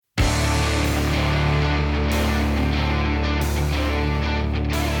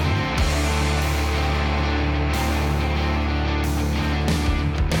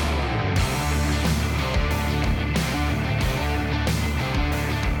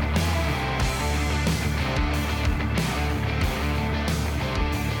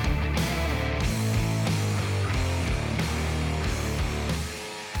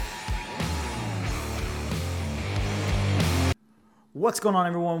What's going on,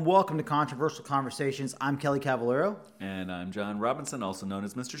 everyone? Welcome to Controversial Conversations. I'm Kelly Cavallero. And I'm John Robinson, also known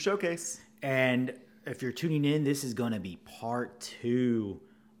as Mr. Showcase. And if you're tuning in, this is going to be part 2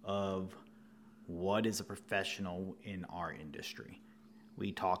 of what is a professional in our industry.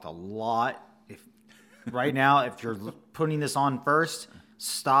 We talked a lot. Right now, if you're putting this on first,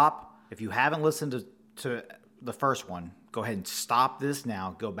 stop. If you haven't listened to the first one, go ahead and stop this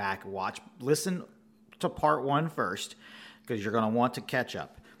now. Go back, listen to part 1 first, because you're going to want to catch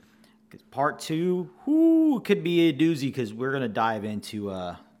up. Part 2 could be a doozy, because we're going to dive into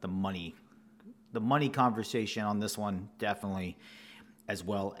the money conversation on this one, definitely, as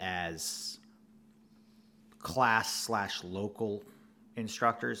well as class/local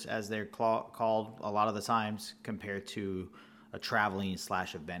instructors, as they're called a lot of the times, compared to a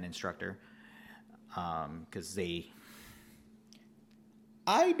traveling/event instructor, because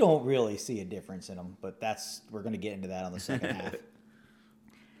I don't really see a difference in them, but we're going to get into that on the second half.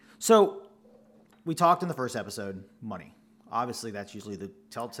 So we talked in the first episode, money. Obviously, that's usually the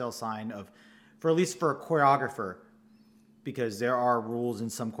telltale sign at least for a choreographer, because there are rules in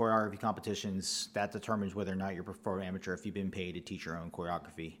some choreography competitions that determines whether or not you're pro or amateur if you've been paid to teach your own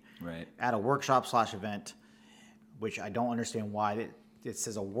choreography. Right. At a workshop/event, which I don't understand why it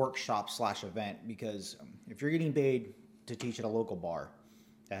says a workshop/event, because if you're getting paid to teach at a local bar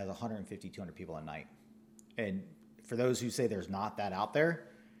that has 150, 200 people a night, and for those who say there's not that out there,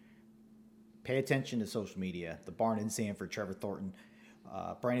 pay attention to social media. The Barn in Sanford, Trevor Thornton,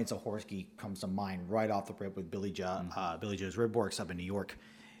 Brandon Zahorsky comes to mind right off the rip with Billy Joe's Ribworks up in New York.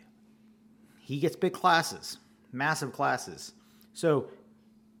 He gets big classes, massive classes. So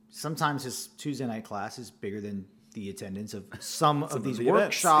sometimes his Tuesday night class is bigger than the attendance of some of these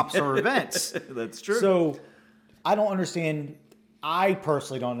workshops or events. That's true. So I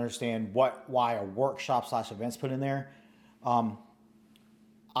personally don't understand why a workshop/events put in there.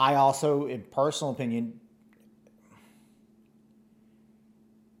 I also, in personal opinion,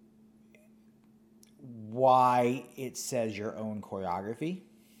 why it says your own choreography,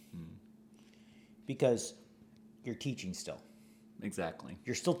 because you're teaching still. Exactly.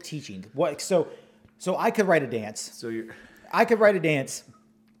 You're still teaching. So I could write a dance. I could write a dance.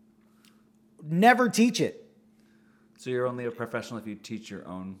 Never teach it. So you're only a professional if you teach your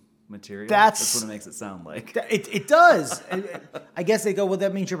own material? That's what it makes it sound like. It does. I guess they go, well,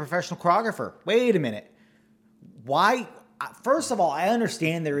 that means you're a professional choreographer. Wait a minute. Why? First of all, I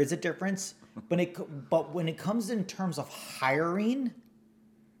understand there is a difference, but when it comes in terms of hiring,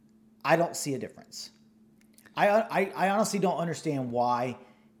 I don't see a difference. I honestly don't understand why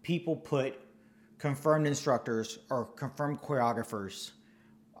people put confirmed instructors or confirmed choreographers.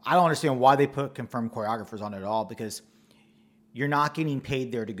 I don't understand why they put confirmed choreographers on it at all, because you're not getting paid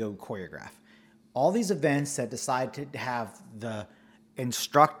there to go choreograph. All these events that decide to have the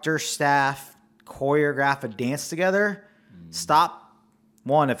instructor staff choreograph a dance together, stop.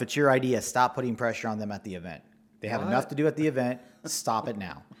 One, if it's your idea, stop putting pressure on them at the event. They have enough to do at the event. Stop it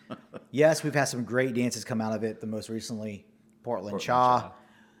now. Yes, we've had some great dances come out of it. The most recently, Portland Cha.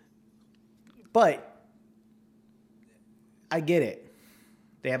 But I get it.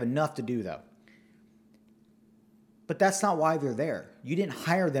 They have enough to do, though. But that's not why they're there. You didn't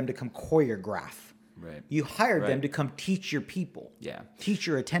hire them to come choreograph. Right. You hired them to come teach your people. Yeah. Teach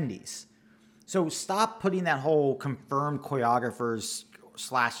your attendees. So stop putting that whole confirmed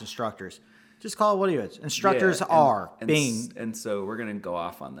choreographers/instructors. Just call it what it is. Instructors are being... And so we're going to go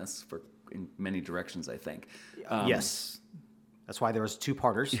off on this in many directions, I think. Yes. That's why there was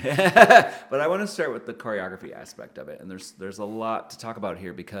 2-parters. But I want to start with the choreography aspect of it. And there's a lot to talk about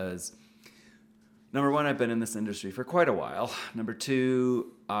here, because number one, I've been in this industry for quite a while. Number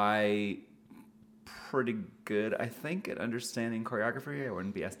two, pretty good, I think, at understanding choreography. I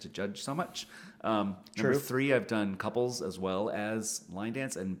wouldn't be asked to judge so much. Number three, I've done couples as well as line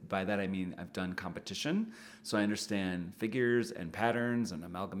dance, and by that I mean I've done competition, so I understand figures and patterns and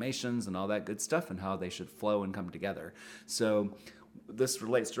amalgamations and all that good stuff and how they should flow and come together. So this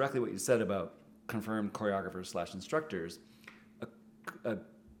relates directly to what you said about confirmed choreographers/instructors. A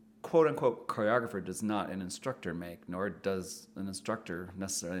quote-unquote choreographer does not an instructor make, nor does an instructor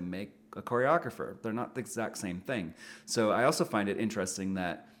necessarily make a choreographer. They're not the exact same thing. So I also find it interesting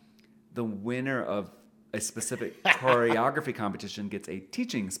that the winner of a specific choreography competition gets a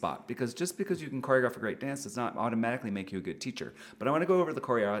teaching spot, because just because you can choreograph a great dance does not automatically make you a good teacher. But I want to go over the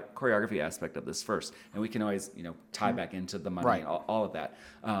choreography aspect of this first, and we can always tie back into the money, and all of that.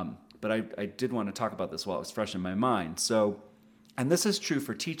 But I did want to talk about this while it was fresh in my mind. So, and this is true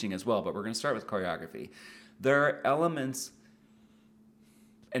for teaching as well, but we're going to start with choreography. There are elements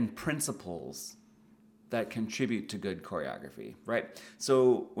and principles that contribute to good choreography, right?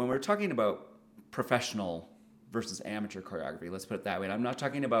 So when we're talking about professional versus amateur choreography, let's put it that way. And I'm not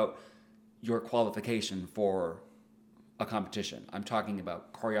talking about your qualification for a competition. I'm talking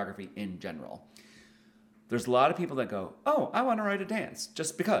about choreography in general. There's a lot of people that go, oh, I want to write a dance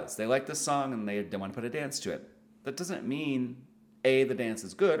just because they like this song and they want to put a dance to it. That doesn't mean A, the dance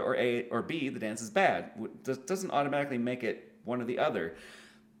is good, or B, the dance is bad. That doesn't automatically make it one or the other.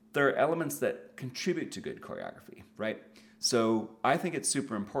 There are elements that contribute to good choreography, right? So I think it's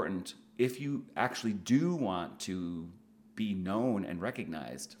super important if you actually do want to be known and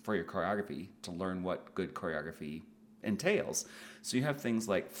recognized for your choreography to learn what good choreography entails. So you have things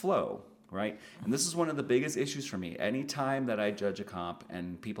like flow, right? And this is one of the biggest issues for me. Anytime that I judge a comp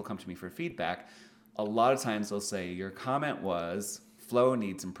and people come to me for feedback, a lot of times they'll say, your comment was flow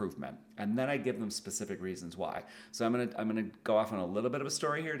needs improvement. And then I give them specific reasons why. So I'm gonna go off on a little bit of a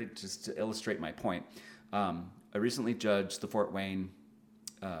story here to illustrate my point. I recently judged the Fort Wayne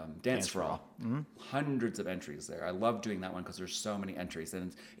Dance for All. Mm-hmm. Hundreds of entries there. I love doing that one because there's so many entries.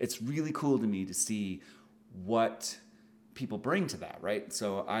 And it's really cool to me to see what people bring to that, right?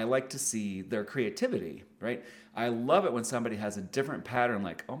 So I like to see their creativity, right? I love it when somebody has a different pattern,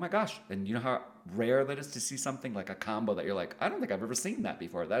 like, oh my gosh, and you know how rare that is to see something like a combo that you're like, I don't think I've ever seen that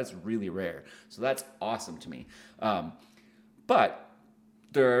before. That is really rare. So that's awesome to me. But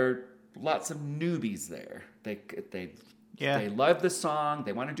there are lots of newbies there. They love the song.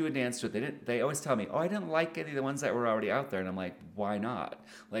 They want to do a dance to it. They always tell me, oh, I didn't like any of the ones that were already out there. And I'm like, why not?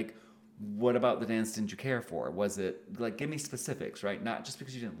 Like, what about the dance didn't you care for? Was it, like, give me specifics, right? Not just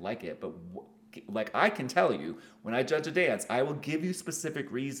because you didn't like it, but like I can tell you, when I judge a dance, I will give you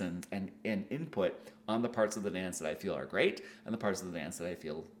specific reasons and input on the parts of the dance that I feel are great and the parts of the dance that I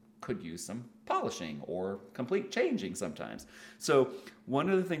feel could use some polishing or complete changing sometimes. So one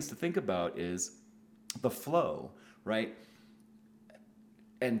of the things to think about is the flow, right?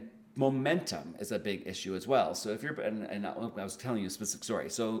 And momentum is a big issue as well. So if you're, and I was telling you a specific story.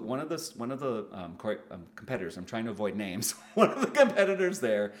 So one of the competitors, I'm trying to avoid names. One of the competitors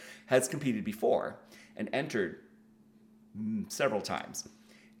there has competed before and entered several times,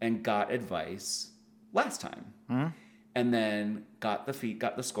 and got advice last time, and then got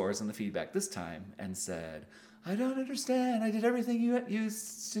the scores and the feedback this time, and said, I don't understand. I did everything you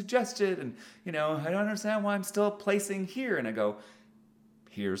suggested, and I don't understand why I'm still placing here. And I go,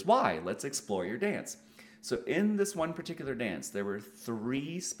 here's why. Let's explore your dance. So in this one particular dance, there were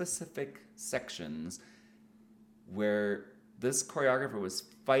 3 specific sections where this choreographer was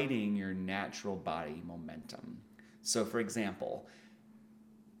fighting your natural body momentum. So for example,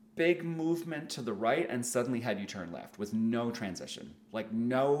 big movement to the right and suddenly had you turn left with no transition. Like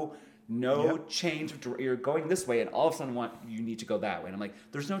no change. You're going this way and all of a sudden you need to go that way. And I'm like,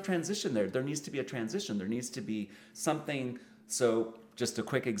 there's no transition there. There needs to be a transition. There needs to be something. So just a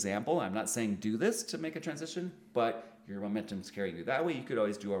quick example, I'm not saying do this to make a transition, but your momentum's carrying you that way. You could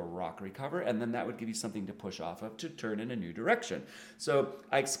always do a rock recover, and then that would give you something to push off of to turn in a new direction. So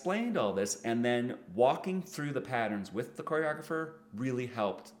I explained all this, and then walking through the patterns with the choreographer really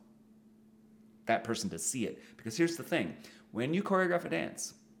helped that person to see it. Because here's the thing. When you choreograph a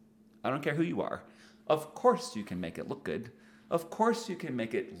dance, I don't care who you are, of course you can make it look good. Of course you can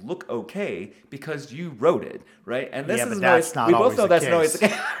make it look okay because you wrote it, right? And this is that's not always the case. That's always the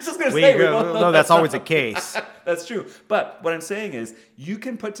case. I was just going to say, we both know no, that's always the case. That's true. But what I'm saying is you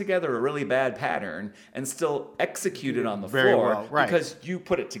can put together a really bad pattern and still execute it on the floor because you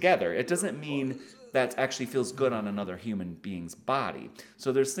put it together. It doesn't mean that actually feels good on another human being's body.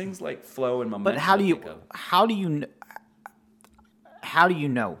 So there's things like flow and momentum. But how do you know? How do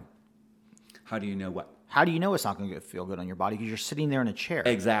you know what? How do you know it's not going to feel good on your body? Because you're sitting there in a chair.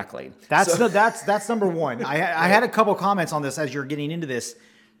 Exactly. That's number one. I had a couple comments on this as you're getting into this.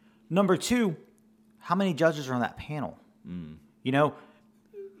 Number 2, how many judges are on that panel?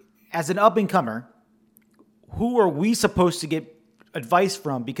 As an up-and-comer, who are we supposed to get advice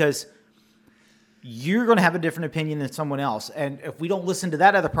from? Because you're going to have a different opinion than someone else. And if we don't listen to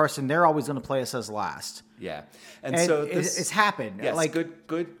that other person, they're always going to play us as last. Yeah. And so it's happened. Yes, like,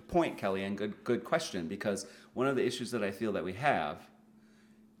 good point, Kelly, and good question, because one of the issues that I feel that we have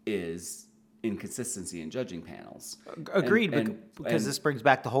is inconsistency in judging panels. Agreed, because this brings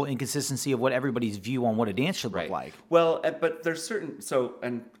back the whole inconsistency of what everybody's view on what a dance should look like. Well, but there's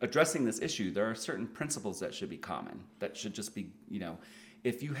and addressing this issue, there are certain principles that should be common, that should just be,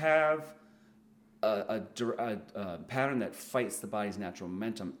 if you have a pattern that fights the body's natural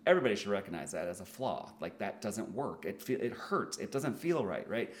momentum, everybody should recognize that as a flaw. Like, that doesn't work. It hurts. It doesn't feel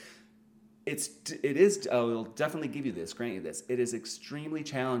right? It is. I will definitely give you this. Grant you this. It is extremely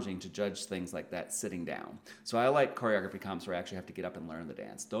challenging to judge things like that sitting down. So I like choreography comps where I actually have to get up and learn the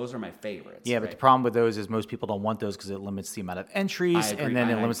dance. Those are my favorites. Yeah, but the problem with those is most people don't want those because it limits the amount of entries, and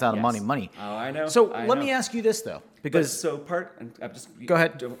then it limits the amount of money. Oh, I know. So I let know. me ask you this though, because And I'm just Go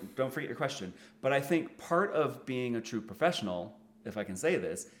ahead. Don't forget your question. But I think part of being a true professional, if I can say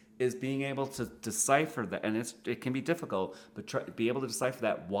this, is being able to decipher that, and it can be difficult, but be able to decipher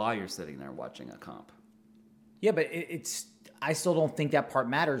that while you're sitting there watching a comp. yeah, but I still don't think that part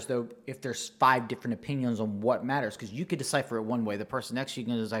matters though. If there's 5 different opinions on what matters, because you could decipher it one way, the person next to you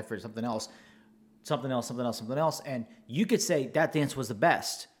can decipher something else, and you could say that dance was the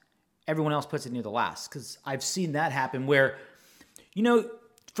best. Everyone else puts it near the last, because I've seen that happen where,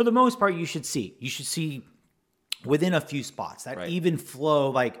 for the most part, you should see within a few spots that even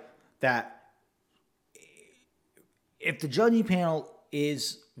flow, like that. If the judging panel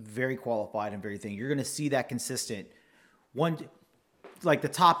is very qualified and very thing, you're going to see that consistent. One, like the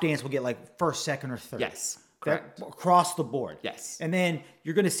top dance will get like first, second, or third. Yes, That, correct. across the board. Yes. And then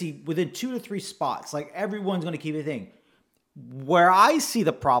you're going to see within 2 to 3 spots, like everyone's going to keep a thing. Where I see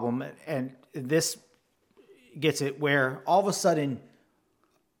the problem, and this gets it, where all of a sudden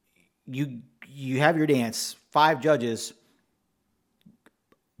you have your dance, 5 judges,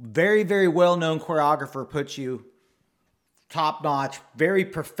 very, very well-known choreographer puts you top-notch, very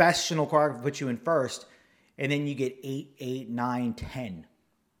professional choreographer puts you in first, and then you get 8, 9, 10.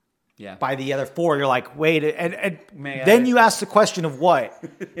 Yeah. By the other 4, you're like, wait, and May then I- you ask the question of what?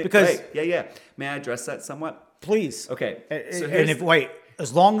 Because Right. Yeah. May I address that somewhat? please, Okay. So and here's,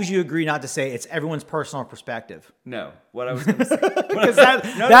 as long as you agree not to say it's everyone's personal perspective, no, what I was going to say. because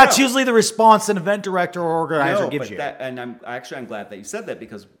that's usually the response an event director or organizer gives you. I'm glad that you said that,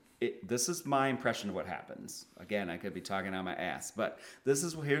 because this is my impression of what happens. Again, I could be talking out my ass, but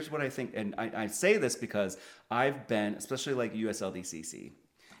here's what I think, and I say this because I've been, especially like USLDCC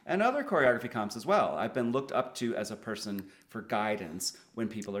and other choreography comps as well, I've been looked up to as a person for guidance when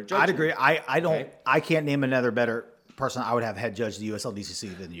people are judging. I'd agree. I don't. Okay? I can't name another better person I would have head judge the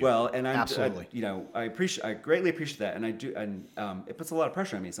USLDCC than you. Well, and absolutely. I greatly appreciate that, and I do, and it puts a lot of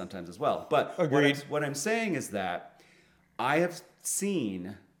pressure on me sometimes as well. But Agreed. what I'm saying is that I have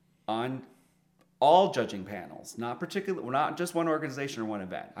seen on all judging panels, not just one organization or one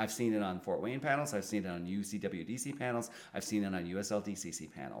event. I've seen it on Fort Wayne panels. I've seen it on UCWDC panels. I've seen it on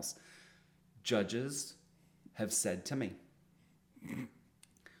USLDCC panels. Judges have said to me,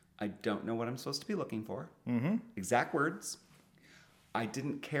 I don't know what I'm supposed to be looking for. Mm-hmm. Exact words. I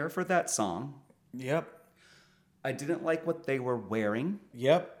didn't care for that song. Yep. I didn't like what they were wearing.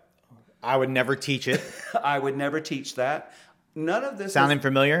 Yep. I would never teach it. I would never teach that. None of this Sounding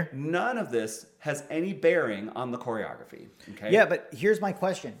familiar? None of this has any bearing on the choreography. Okay. Yeah, but here's my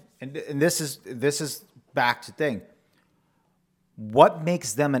question, and this is back to thing. What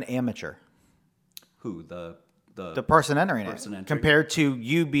makes them an amateur? Who the person entering person it, entering. compared to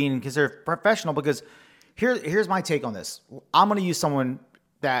you being considered professional? Because here's my take on this. I'm going to use someone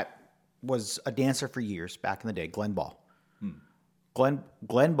that was a dancer for years back in the day, Glenn Ball.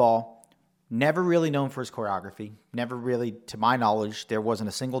 Glenn Ball. Never really known for his choreography. Never really, to my knowledge, there wasn't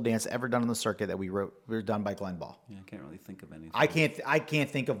a single dance ever done on the circuit that were done by Glenn Ball. Yeah, I can't really think of anything. I can't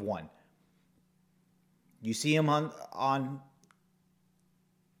think of one. You see him on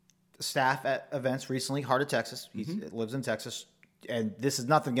staff at events recently. Heart of Texas. He lives in Texas, and this is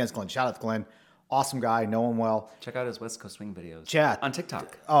nothing against Glenn. Shout out to Glenn, awesome guy, know him well. Check out his West Coast Swing videos. Chat on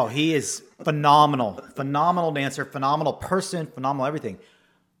TikTok. Oh, he is phenomenal, phenomenal dancer, phenomenal person, phenomenal everything.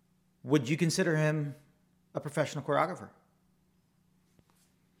 Would you consider him a professional choreographer?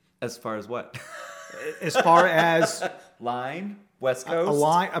 As far as what? As far as line, West Coast?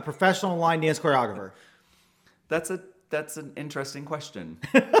 a professional line dance choreographer. That's an interesting question.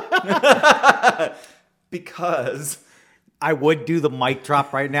 Because I would do the mic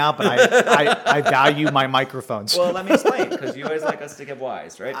drop right now, but I value my microphones. well, let me explain, because you always like us to get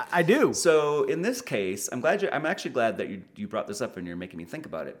wise, right? I do. So in this case, I'm actually glad that you brought this up and you're making me think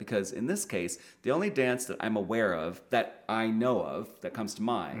about it, because in this case, the only dance that I'm aware of, that I know of, that comes to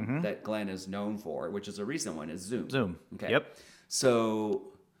mind, that Glenn is known for, which is a recent one, is Zoom. Zoom. Okay. Yep. So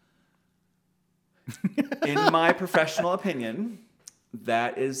in my professional opinion,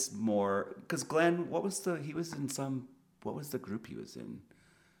 that is more, because Glenn, what was the group he was in?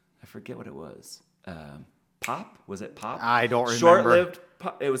 I forget what it was. Pop? Was it Pop? I don't remember. Short-lived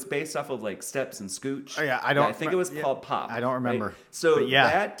Pop. It was based off of like Steps and Scooch. Oh, yeah, I think it was called Pop. I don't remember. Right? So But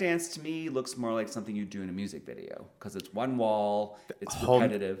yeah. that dance to me looks more like something you do in a music video because it's one wall, it's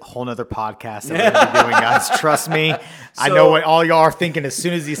repetitive. Whole nother podcast that we're gonna be doing, guys. Trust me. I know what all y'all are thinking as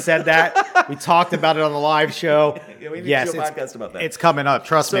soon as he said that. We talked about it on the live show. Yeah, we need yes, to do a podcast about that. It's coming up.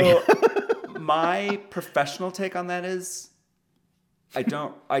 Trust me. My professional take on that is I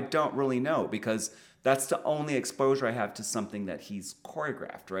don't really know because that's the only exposure I have to something that he's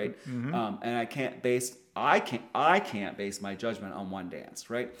choreographed, right? Mm-hmm. And I can't base my judgment on one dance,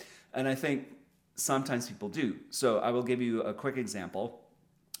 right? And I think sometimes people do. So I will give you a quick example.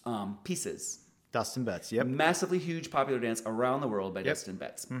 Pieces. Dustin Betts. Yep. Massively huge popular dance around the world by Dustin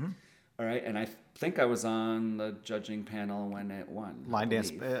Betts. Mm-hmm. All right, and I think I was on the judging panel when it won. Line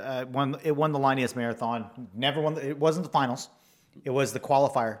dance. It won the Line Dance Marathon. Never won. It wasn't the finals. It was the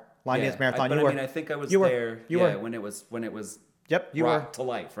qualifier. Line Dance Marathon. I think I was there. You were. when it was. Yep, you brought were to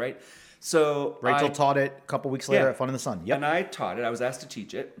life, right? So Rachel taught it a couple weeks later at Fun in the Sun. Yep. And I taught it. I was asked to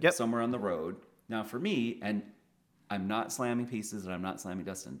teach it somewhere on the road. Now for me, and I'm not slamming Pieces, and I'm not slamming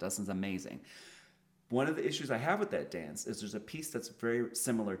Dustin. Dustin's amazing. One of the issues I have with that dance is there's a piece that's very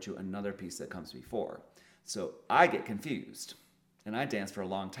similar to another piece that comes before. So I get confused. And I danced for a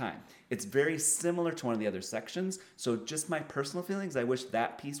long time. It's very similar to one of the other sections. So just my personal feelings, I wish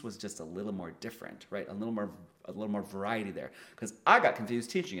that piece was just a little more different, right? A little more variety there. Because I got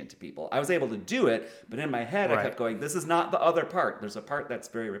confused teaching it to people. I was able to do it, but in my head I kept going, this is not the other part. There's a part that's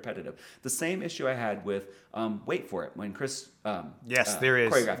very repetitive. The same issue I had with Wait For It when Chris yes, there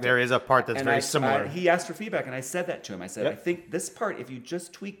is. choreographed it. There is a part that's very similar. He asked for feedback, and I said that to him. I said, I think this part, if you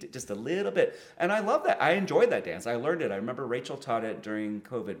just tweaked it just a little bit, and I love that. I enjoyed that dance. I learned it. I remember Rachel taught it during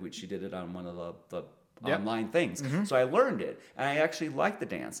COVID, which she did it on one of the online things. Mm-hmm. So I learned it, and I actually liked the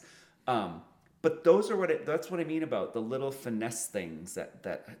dance. But that's what I mean about the little finesse things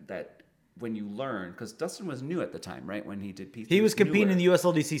that when you learn, because Dustin was new at the time, right? When he did Pieces. He was competing in the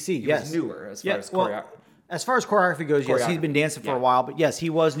USLDCC. He was newer as far as choreography. As far as choreography goes, yes, he's been dancing for a while, but yes, he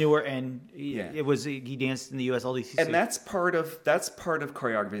was newer, and he danced in the USLDCC. And that's part of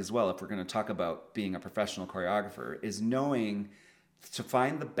choreography as well. If we're going to talk about being a professional choreographer, is knowing to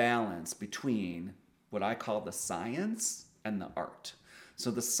find the balance between what I call the science and the art.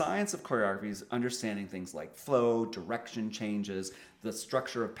 So the science of choreography is understanding things like flow, direction changes, the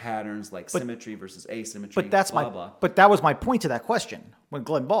structure of patterns like symmetry versus asymmetry. But that was my point to that question. When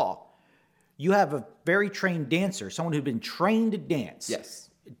Glenn Ball. You have a very trained dancer, someone who'd been trained to dance. Yes.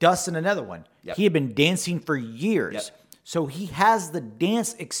 Dustin, another one. Yep. He had been dancing for years. Yep. So he has the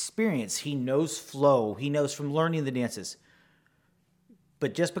dance experience. He knows flow. He knows from learning the dances.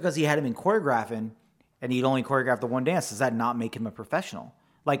 But just because he hadn't been choreographing and he'd only choreographed the one dance, does that not make him a professional?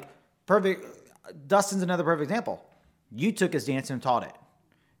 Like, Dustin's another perfect example. You took his dance and taught it.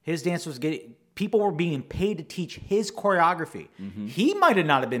 His dance was people were being paid to teach his choreography. Mm-hmm. He might have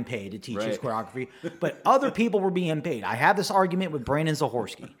not have been paid to teach his choreography, but other people were being paid. I had this argument with Brandon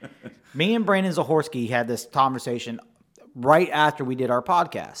Zahorsky. Me and Brandon Zahorsky had this conversation right after we did our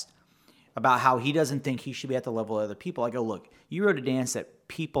podcast about how he doesn't think he should be at the level of other people. I go, look, you wrote a dance that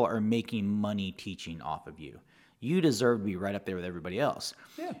people are making money teaching off of you. You deserve to be right up there with everybody else.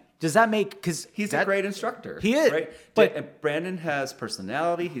 Yeah. Does that make, because he's a great instructor. He is, right? But Brandon has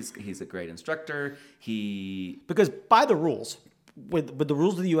personality. He's a great instructor. Because by the rules, with the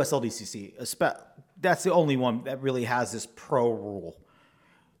rules of the USLDCC, that's the only one that really has this pro rule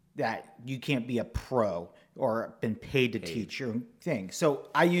that you can't be a pro or been paid to teach your thing. So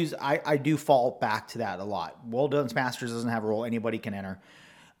I do fall back to that a lot. World Dance Masters doesn't have a rule. Anybody can enter.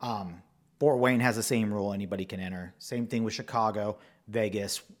 Fort Wayne has the same rule. Anybody can enter. Same thing with Chicago,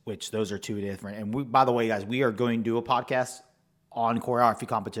 Vegas, which those are two different. And by the way, guys, we are going to do a podcast on choreography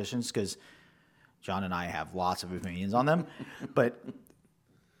competitions because John and I have lots of opinions on them. But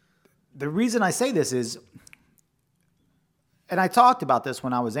the reason I say this is, and I talked about this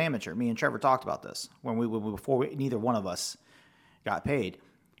when I was amateur. Me and Trevor talked about this before neither one of us got paid.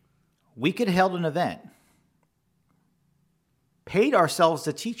 We could have held an event, paid ourselves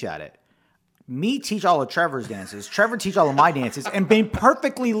to teach at it. Me teach all of Trevor's dances, Trevor teach all of my dances, and been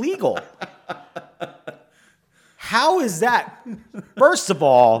perfectly legal. How is that? First of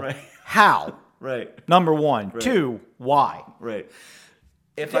all, how? Right. Number one. Right. Two, why? Right.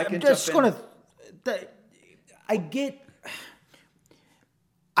 If I can just going to,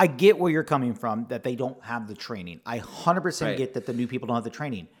 I get where you're coming from, that they don't have the training. I 100% get that the new people don't have the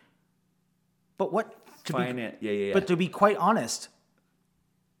training. But what? But to be quite honest,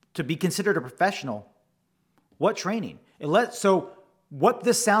 to be considered a professional, what training? So what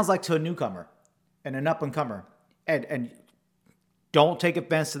this sounds like to a newcomer, and an up-and-comer, and don't take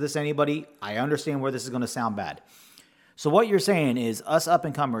offense to this, anybody. I understand where this is going to sound bad. So what you're saying is us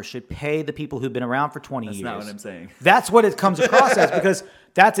up-and-comers should pay the people who've been around for 20 years. That's not what I'm saying. That's what it comes across as, because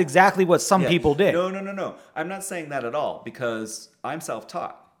that's exactly what some people did. No. I'm not saying that at all, because I'm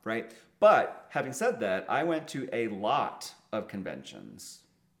self-taught, right? But having said that, I went to a lot of conventions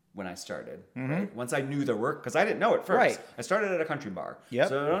when I started. Right? Once I knew their work, because I didn't know it first. Right. I started at a country bar. Yep.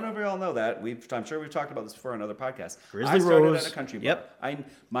 So I don't know if you all know that. I'm sure we've talked about this before on other podcasts. Grizzly I started Rose. at a country bar. Yep.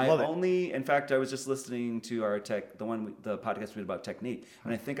 In fact, I was just listening to our the podcast we did about technique,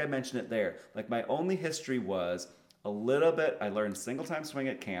 and I think I mentioned it there. Like, my only history was a little bit. I learned single time swing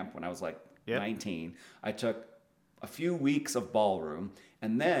at camp when I was like 19. I took a few weeks of ballroom,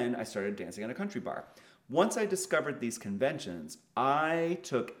 and then I started dancing at a country bar. Once I discovered these conventions, I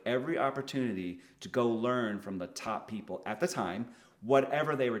took every opportunity to go learn from the top people at the time,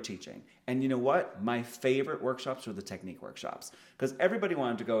 whatever they were teaching. And you know what? My favorite workshops were the technique workshops, because everybody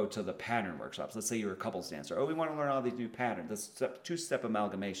wanted to go to the pattern workshops. Let's say you were a couples dancer. Oh, we want to learn all these new patterns, this two-step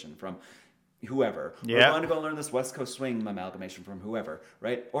amalgamation from whoever. Yeah. Or we want to go learn this West Coast swing amalgamation from whoever,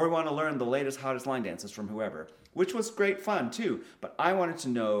 right? Or we want to learn the latest, hottest line dances from whoever, which was great fun too. But I wanted to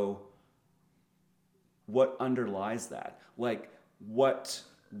know what underlies that. Like,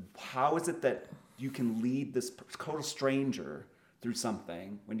 how is it that you can lead this total stranger through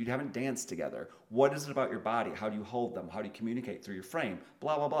something when you haven't danced together? What is it about your body? How do you hold them? How do you communicate through your frame?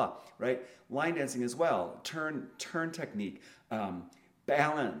 Blah, blah, blah, right? Line dancing as well. Turn technique,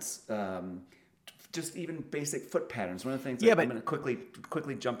 balance, just even basic foot patterns. One of the things I'm going to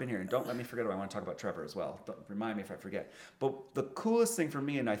quickly jump in here, and don't let me forget, I want to talk about Trevor as well. Don't remind me if I forget. But the coolest thing for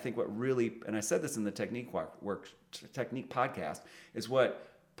me, and I think what really, and I said this in the technique podcast, is what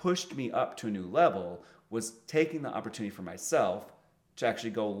pushed me up to a new level was taking the opportunity for myself to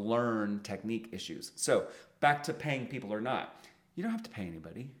actually go learn technique issues. So back to paying people or not. You don't have to pay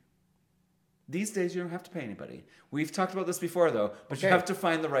anybody. These days, you don't have to pay anybody. We've talked about this before, though, but you have to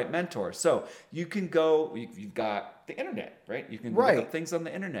find the right mentor. So you can go, you've got the internet, right? You can look up things on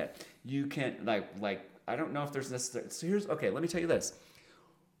the internet. You can, like I don't know if there's necessarily, so let me tell you this.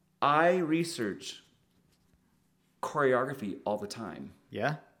 I research choreography all the time.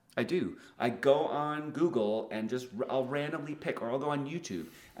 Yeah? I do. I go on Google and I'll randomly pick, or I'll go on YouTube,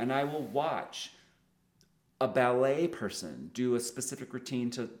 and I will watch a ballet person do a specific routine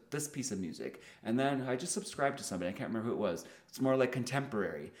to this piece of music, and then I just subscribe to somebody. I can't remember who it was. It's more like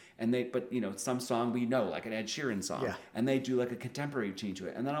contemporary, but some song we know, like an Ed Sheeran song, and they do like a contemporary routine to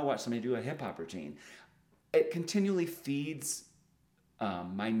it, and then I'll watch somebody do a hip hop routine. It continually feeds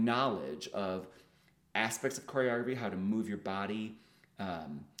my knowledge of aspects of choreography, how to move your body,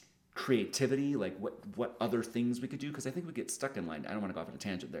 creativity, like what other things we could do, because I think we get stuck in line. I don't want to go off on a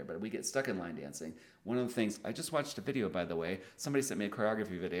tangent there, but we get stuck in line dancing. One of the things, I just watched a video, by the way. Somebody sent me a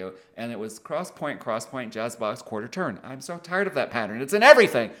choreography video, and it was cross point, jazz box, quarter turn. I'm so tired of that pattern. It's in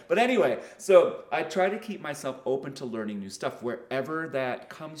everything. But anyway, so I try to keep myself open to learning new stuff wherever that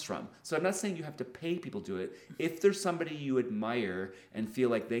comes from. So I'm not saying you have to pay people to do it. If there's somebody you admire and feel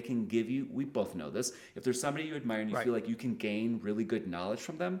like they can give you, we both know this, if there's somebody you admire and you feel like you can gain really good knowledge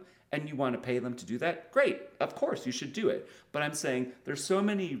from them, and you want to pay them to do that, great. Of course, you should do it. But I'm saying there's so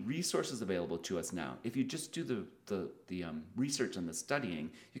many resources available to us now. If you just do the research and the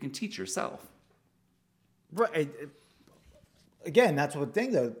studying, you can teach yourself. Right. Again, that's one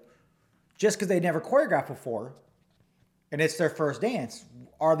thing, though. Just because they never choreographed before, and it's their first dance,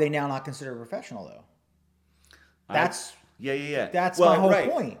 are they now not considered professional, though? That's... Yeah. That's my whole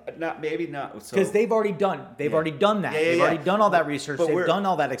point. Maybe not. Because they've already done that. They've already done all that research. They've done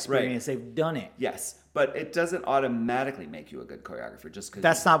all that experience. Right. They've done it. Yes, but it doesn't automatically make you a good choreographer just because.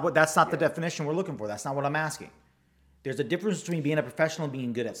 That's not the definition we're looking for. That's not what I'm asking. There's a difference between being a professional and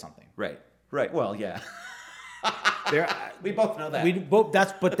being good at something. Right. Well, yeah. We both know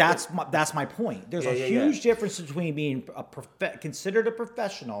that. That's my point. There's a huge difference between being considered a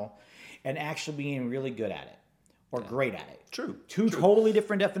professional and actually being really good at it. Or great at it. True. Two totally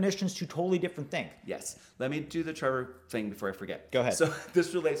different definitions, two totally different things. Yes. Let me do the Trevor thing before I forget. Go ahead. So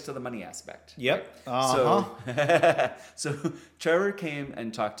this relates to the money aspect. Yep. Right? So Trevor came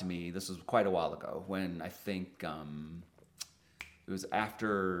and talked to me. This was quite a while ago when I think it was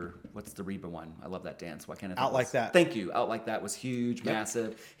after, what's the Reba one? I love that dance. Why can't I think Out Like That. Thank you. Out Like That was huge,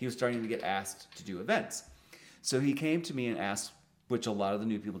 massive. He was starting to get asked to do events. So he came to me and asked, which a lot of the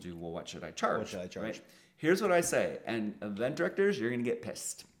new people do, well, what should I charge? What should I charge? Right? Here's what I say, and event directors, you're going to get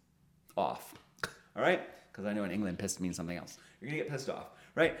pissed off, all right? Because I know in England, pissed means something else. You're going to get pissed off,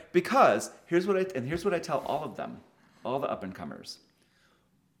 right? Because here's what I tell all of them, all the up-and-comers.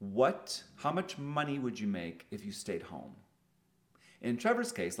 how much money would you make if you stayed home? In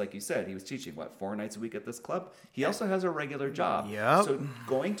Trevor's case, like you said, he was teaching, 4 nights a week at this club? He also has a regular job. Yep. So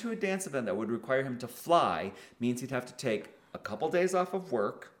going to a dance event that would require him to fly means he'd have to take a couple days off of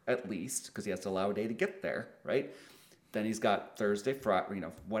work, at least, because he has to allow a day to get there, right? Then he's got Thursday, Friday,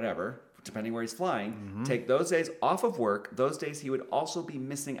 whatever, depending where he's flying. Mm-hmm. Take those days off of work. Those days he would also be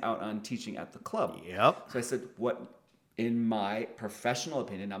missing out on teaching at the club. Yep. So I said, in my professional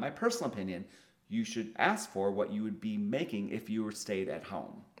opinion, not my personal opinion, you should ask for what you would be making if you were stayed at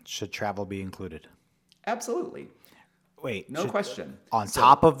home. Should travel be included? Absolutely. Wait. No question. On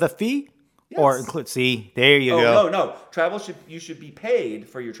top of the fee? Yes. Or include? See, there you go. No. Travel you should be paid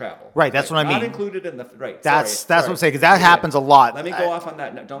for your travel. Right, that's what I mean. Not included in the right. That's what I'm saying, because that happens a lot. Let me go off on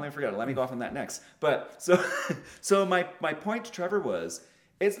that. No, don't let me forget it. Let me go off on that next. But so my point to Trevor was,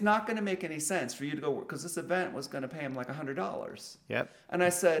 it's not going to make any sense for you to go work, because this event was going to pay him like $100. Yep. And I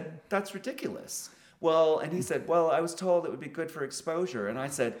said, that's ridiculous. Well, and he said, well, I was told it would be good for exposure. And I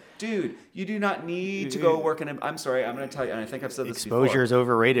said, dude, you do not need to go work I'm sorry, I'm going to tell you, and I think I've said this before. Exposure is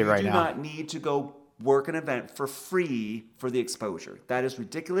overrated right now. You do not need to go work an event for free for the exposure. That is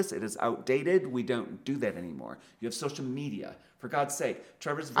ridiculous. It is outdated. We don't do that anymore. You have social media. For God's sake,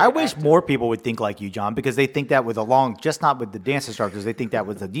 Trevor's very I wish active. more people would think like you, John, because they think that with just not with the dance instructors, they think that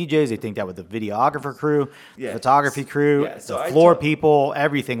with the DJs, they think that with the videographer crew, the photography crew, the floor people,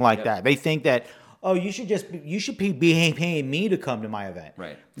 everything like that. They think that, you should be paying me to come to my event.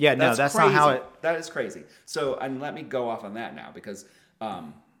 Right. Yeah, no, that's crazy. not how it... That is crazy. So, and let me go off on that now, because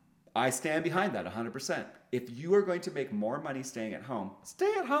I stand behind that 100%. If you are going to make more money staying at home,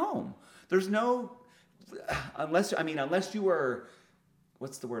 stay at home. There's no... Unless you are,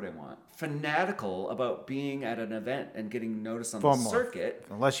 what's the word I want? Fanatical about being at an event and getting noticed on FOMO. The circuit.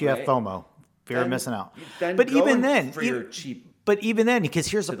 Unless you have FOMO. Fear of missing out. But even then... cheap... But even then, because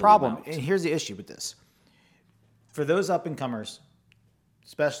here's the problem, and here's the issue with this. For those up-and-comers,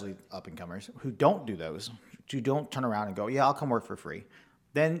 especially up-and-comers, who don't do those, who don't turn around and go, yeah, I'll come work for free,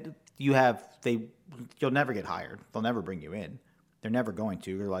 then you'll never get hired. They'll never bring you in. They're never going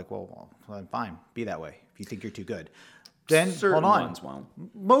to. You're like, well, fine, be that way if you think you're too good. Then, certain hold on. Ones won't.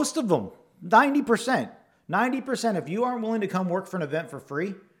 Most of them, 90%. 90%, if you aren't willing to come work for an event for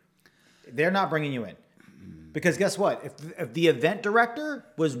free, they're not bringing you in. Because guess what? If the event director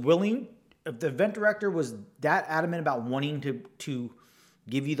was that adamant about wanting to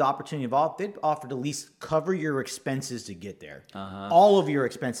give you the opportunity involved, they'd offer to at least cover your expenses to get there. All of your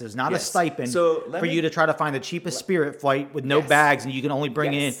expenses, not a stipend for you to try to find the cheapest Spirit flight with no bags and you can only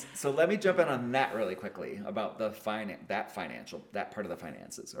bring in. So let me jump in on that really quickly about that part of the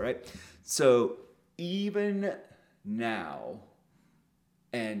finances. All right. So even now,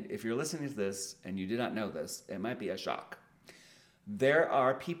 and if you're listening to this and you did not know this, it might be a shock. There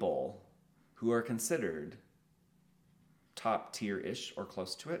are people who are considered top tier-ish or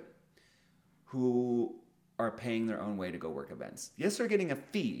close to it who are paying their own way to go work events. Yes, they're getting a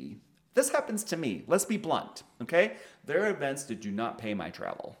fee. This happens to me. Let's be blunt, okay? There are events that do not pay my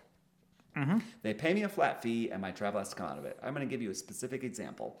travel. Mm-hmm. They pay me a flat fee and my travel has to come out of it. I'm going to give you a specific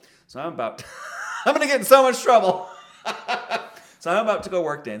example. So I'm going to get in so much trouble. So I'm about to go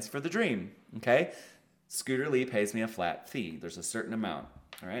work Dance for the Dream, okay? Scooter Lee pays me a flat fee. There's a certain amount,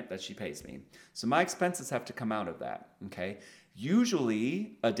 all right, that she pays me. So my expenses have to come out of that, okay?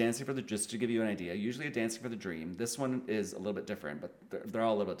 Usually, just to give you an idea, usually a Dancing for the Dream, this one is a little bit different, but they're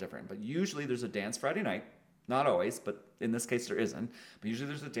all a little bit different. But usually there's a dance Friday night. Not always, but in this case there isn't. But usually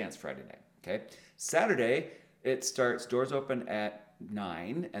there's a dance Friday night, okay? Saturday, it starts, doors open at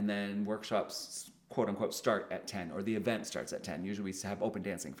 9, and then workshops quote unquote start at 10, or the event starts at 10. Usually we have open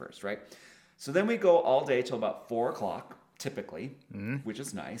dancing first, right? So then we go all day till about 4 o'clock, typically, which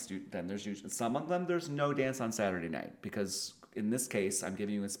is nice. Then there's usually, some of them, there's no dance on Saturday night, because in this case, I'm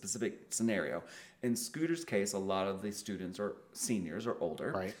giving you a specific scenario. In Scooter's case, a lot of the students are seniors or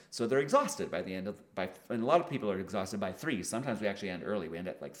older, right? So they're exhausted by the end of, and a lot of people are exhausted by 3. Sometimes we actually end early. We end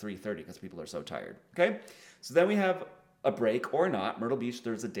at like 3:30 because people are so tired, okay? So then we have a break or not. Myrtle Beach,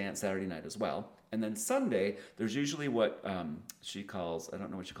 there's a dance Saturday night as well. And then Sunday, there's usually what she calls, I don't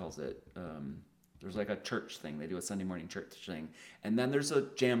know what she calls it. There's like a church thing. They do a Sunday morning church thing. And then there's a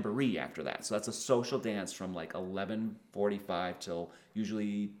jamboree after that. So that's a social dance from like 11:45 till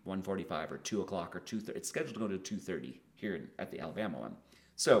usually 1:45 or 2 o'clock or 2:30. It's scheduled to go to 2:30 here at the Alabama one.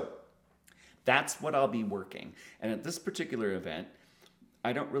 So that's what I'll be working. And at this particular event,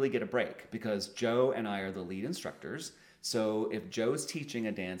 I don't really get a break because Joe and I are the lead instructors. So if Joe's teaching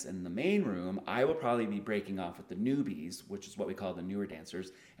a dance in the main room, I will probably be breaking off with the newbies, which is what we call the newer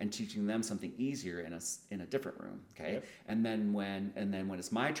dancers, and teaching them something easier in a different room. Okay. Yep. And then when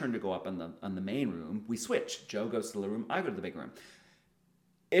it's my turn to go up on the main room, we switch. Joe goes to the little room, I go to the big room.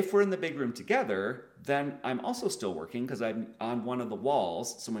 If we're in the big room together, then I'm also still working because I'm on one of the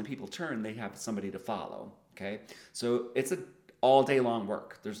walls. So when people turn, they have somebody to follow. Okay. So it's all day long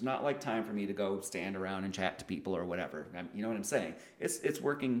work. There's not like time for me to go stand around and chat to people or whatever. You know what I'm saying? It's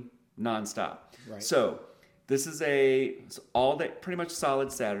working nonstop. Right. So this is it's all day, pretty much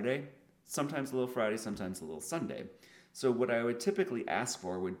solid Saturday, sometimes a little Friday, sometimes a little Sunday. So what I would typically ask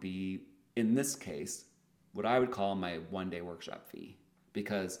for would be, in this case, what I would call my 1-day workshop fee,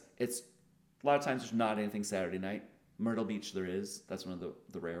 because it's a lot of times there's not anything Saturday night. Myrtle Beach there is. That's one of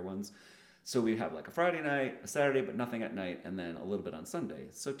the rare ones. So we have like a Friday night, a Saturday, but nothing at night, and then a little bit on Sunday.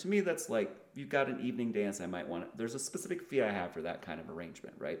 So to me, that's like, you've got an evening dance, I might want it. There's a specific fee I have for that kind of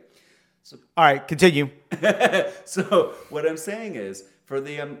arrangement, right? So, all right, continue. So what I'm saying is, for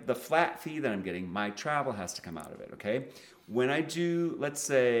the flat fee that I'm getting, my travel has to come out of it, okay? When I do, let's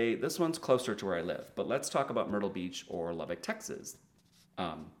say, this one's closer to where I live, but let's talk about Myrtle Beach or Lubbock, Texas.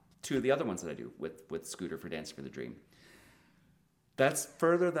 Two of the other ones that I do with Scooter for Dance for the Dream. That's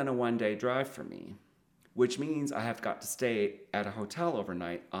further than a 1-day drive for me, which means I have got to stay at a hotel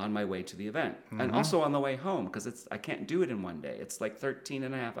overnight on my way to the event. Mm-hmm. And also on the way home, because I can't do it in 1 day. It's like 13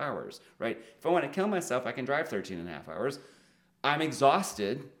 and a half hours, right? If I want to kill myself, I can drive 13 and a half hours. I'm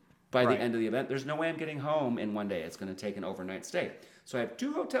exhausted by the end of the event. There's no way I'm getting home in 1 day. It's going to take an overnight stay. So I have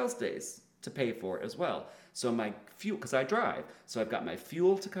 2 hotel stays to pay for as well. So my fuel, because I drive, so I've got my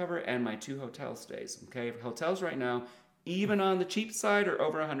fuel to cover and my 2 hotel stays, okay? Hotels right now, even on the cheap side, are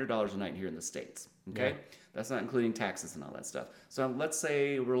over $100 a night here in the States. Okay. Yeah. That's not including taxes and all that stuff. So let's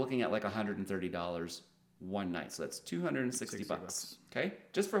say we're looking at like $130 one night. So that's $260. Okay.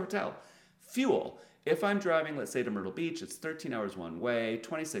 Just for hotel. Fuel. If I'm driving, let's say to Myrtle Beach, it's 13 hours one way,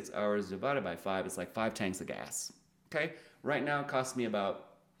 26 hours divided by 5, it's like 5 tanks of gas. Okay. Right now it costs me about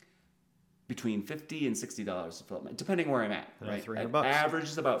between $50 and $60 to fill it, depending where I'm at. Right. $300. Average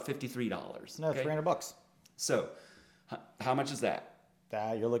is about $53. No, okay? $300. So how much is that?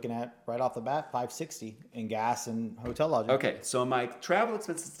 You're looking at right off the bat $560 in gas and hotel lodging. Okay, so my travel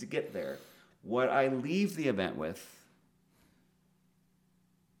expenses to get there, what I leave the event with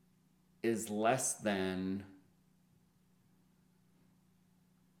is less than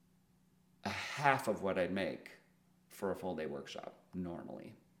a half of what I'd make for a full day workshop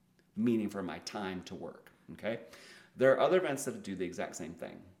normally, meaning for my time to work. Okay, there are other events that do the exact same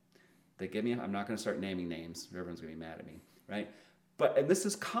thing. They give me, I'm not going to start naming names. Everyone's going to be mad at me, right? And this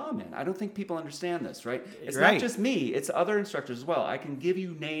is common. I don't think people understand this, right? It's not just me. It's other instructors as well. I can give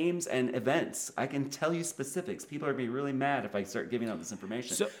you names and events. I can tell you specifics. People are going to be really mad if I start giving out this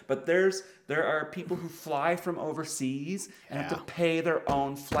information. But there are people who fly from overseas and have to pay their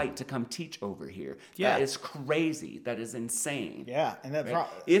own flight to come teach over here. Yeah. That is crazy. That is insane. Yeah. And that's right?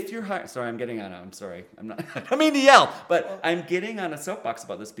 If you're hired, sorry, I'm getting on. I'm sorry. I'm not. I don't mean to yell, but I'm getting on a soapbox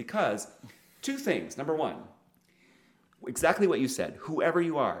about this because 2 things. Number 1. Exactly what you said. Whoever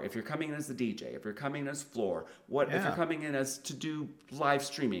you are, if you're coming in as the DJ, if you're coming in as floor, if you're coming in as to do live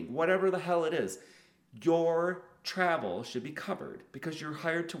streaming, whatever the hell it is, your travel should be covered because you're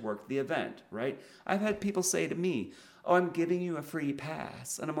hired to work the event, right? I've had people say to me, "Oh, I'm giving you a free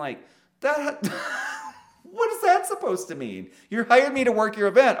pass," and I'm like, "That." What is that supposed to mean? You hired me to work your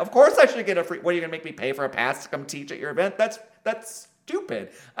event. Of course, I should get a free. What, are you gonna make me pay for a pass to come teach at your event? That's stupid.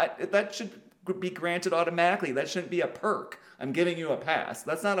 That should be granted automatically. That shouldn't be a perk. I'm giving you a pass.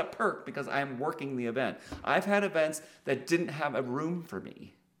 That's not a perk because I'm working the event. I've had events that didn't have a room for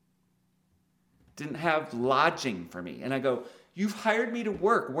me, didn't have lodging for me. And I go, you've hired me to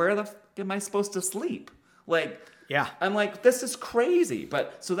work. Where the f am I supposed to sleep? I'm like, this is crazy.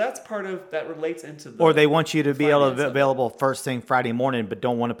 But so that's part of that relates into the. Or they want you to be available first thing Friday morning, but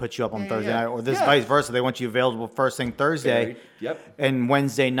don't want to put you up on Thursday night. Or vice versa. They want you available first thing Thursday. And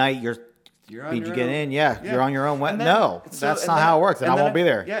Wednesday night you're on your own. You're on your own. That's not how it works. And I won't be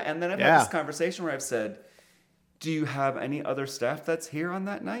there. Yeah, and then I've had this conversation where I've said, do you have any other staff that's here on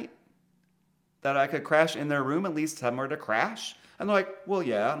that night that I could crash in their room, at least somewhere to crash? And they're like, well,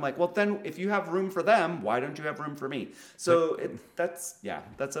 yeah. I'm like, well, then if you have room for them, why don't you have room for me? So that's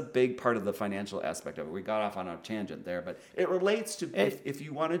a big part of the financial aspect of it. We got off on a tangent there, but it relates to if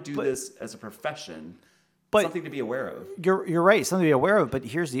you want to do this as a profession, something to be aware of. You're right, something to be aware of, but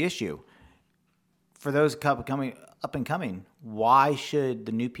here's the issue. For those coming up and coming, why should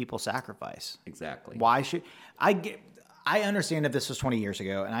the new people sacrifice? Exactly. Why should I understand that this was 20 years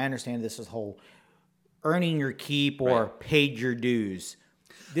ago, and I understand this is whole earning your keep or paid your dues.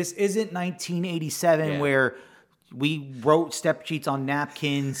 This isn't 1987 where we wrote step sheets on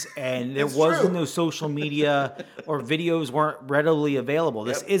napkins and there wasn't no social media or videos weren't readily available.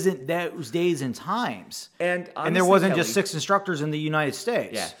 This isn't those days and times. And there wasn't just 6 instructors in the United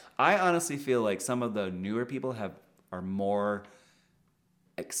States. Yeah. I honestly feel like some of the newer people are more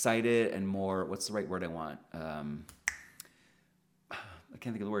excited and more, what's the right word I want? I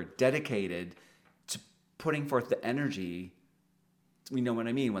can't think of the word, dedicated to putting forth the energy. We know what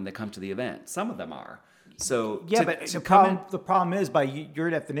I mean when they come to the event. Some of them are. So but the problem is, by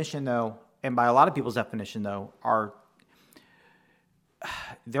your definition though, and by a lot of people's definition though,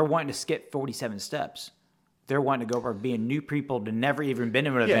 they're wanting to skip 47 steps. They're wanting to go from being new people to never even been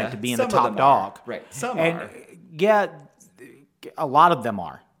in an event to being the top dog. Right. Some are. Yeah, a lot of them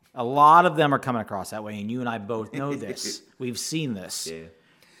are. A lot of them are coming across that way, and you and I both know this. We've seen this. Yeah.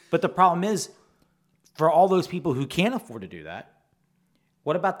 But the problem is, for all those people who can't afford to do that,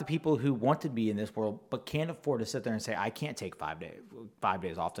 what about the people who want to be in this world but can't afford to sit there and say, I can't take 5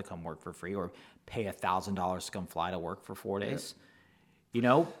 days off to come work for free or pay $1,000 to come fly to work for 4 days? You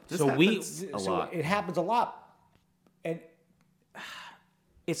know? This happens a lot. It happens a lot. And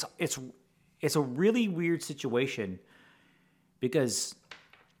it's a really weird situation because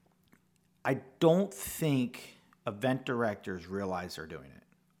I don't think event directors realize they're doing it.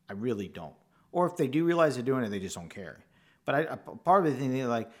 I really don't. Or if they do realize they're doing it, they just don't care. But part of the thing,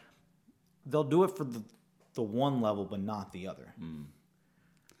 they'll do it for the one level, but not the other.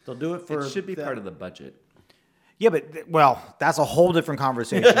 They'll do it for. It should be part of the budget. Yeah, but that's a whole different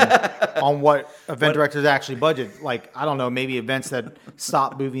conversation on what event directors actually budget. Like, I don't know, maybe events that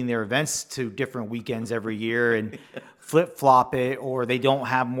stop moving their events to different weekends every year and flip flop it, or they don't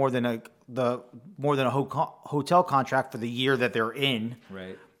have more than a hotel contract for the year that they're in.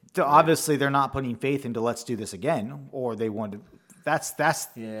 Right. So obviously, they're not putting faith into let's do this again, or they want to. That's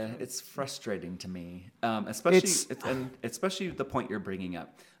yeah. It's frustrating to me, especially the point you're bringing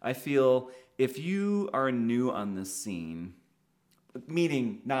up. I feel if you are new on this scene,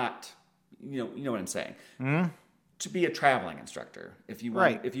 meaning not, you know what I'm saying, to be a traveling instructor. If you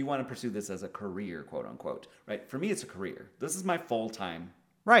want to pursue this as a career, quote unquote, right? For me, it's a career. This is my full-time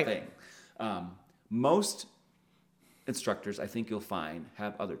thing. Most instructors, I think you'll find,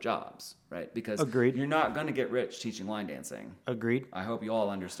 have other jobs, right? Because you're not going to get rich teaching line dancing. Agreed. I hope you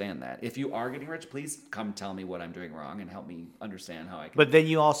all understand that. If you are getting rich, please come tell me what I'm doing wrong and help me understand how I can. But then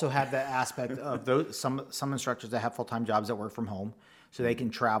you also have that aspect of those some instructors that have full-time jobs that work from home, so they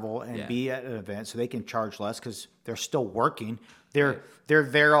can travel and be at an event, so they can charge less because they're still working. They're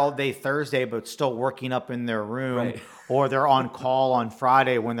there all day Thursday, but still working up in their room, or they're on call on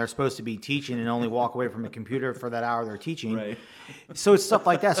Friday when they're supposed to be teaching and only walk away from a computer for that hour they're teaching. Right. So it's stuff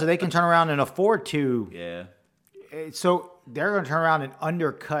like that. So they can turn around and afford to. Yeah. So they're going to turn around and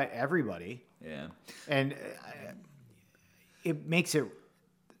undercut everybody. Yeah. And it makes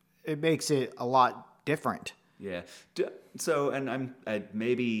it a lot different. Yeah. So, and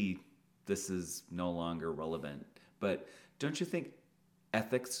maybe this is no longer relevant, but don't you think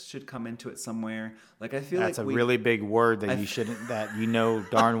ethics should come into it somewhere? Like, I feel that's like a really big word that you shouldn't. That you know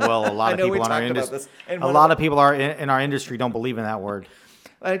darn well. A lot of people in our industry. A lot of people in our industry don't believe in that word.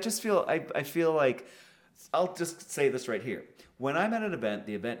 I just feel. I feel like I'll just say this right here. When I'm at an event,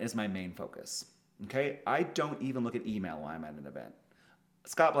 the event is my main focus. Okay, I don't even look at email while I'm at an event.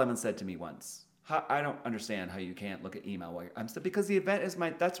 Scott Blemon said to me once, I don't understand how you can't look at email while I'm still, because the event is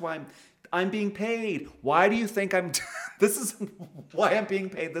that's why I'm being paid. Why do you think this is why I'm being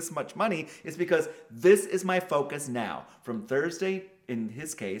paid this much money, is because this is my focus now. From Thursday, in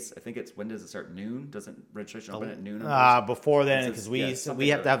his case, I think it's, when does it start? Noon? Doesn't registration open at noon? Before then, because we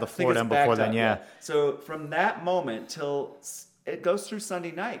have to have the floor done before then, yeah. So from that moment till it goes through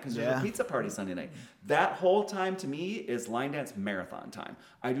Sunday night, because there's a pizza party Sunday night. That whole time to me is line dance marathon time.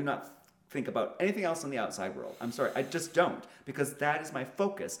 I do not think about anything else in the outside world. I'm sorry, I just don't, because that is my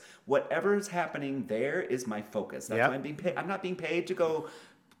focus. Whatever is happening there is my focus. That's why I'm being paid. I'm not being paid to go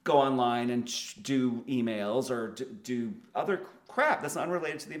online and do emails or do other crap that's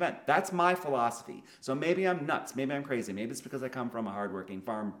unrelated to the event. That's my philosophy. So maybe I'm nuts. Maybe I'm crazy. Maybe it's because I come from a hardworking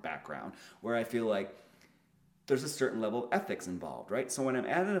farm background where I feel like there's a certain level of ethics involved, right? So when I'm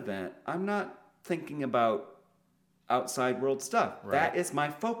at an event, I'm not thinking about outside world stuff. Right. That is my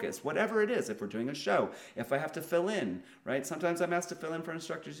focus, whatever it is. If we're doing a show, if I have to fill in, right? Sometimes I'm asked to fill in for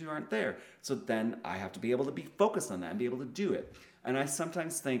instructors who aren't there. So then I have to be able to be focused on that and be able to do it. And I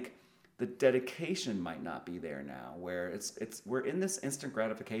sometimes think the dedication might not be there now, where we're in this instant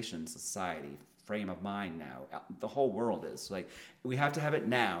gratification society frame of mind now. The whole world is like, we have to have it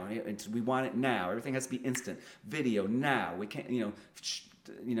now. We want it now. Everything has to be instant. Video now. We can't,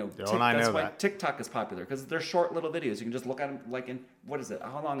 that's why TikTok is popular, because they're short little videos. You can just look at them like in, what is it?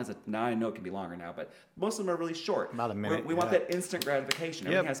 How long is it? Now I know it can be longer now, but most of them are really short. About a minute. We want that instant gratification.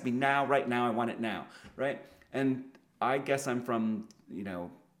 Everything has to be now, right now. I want it now, right? And I guess I'm from,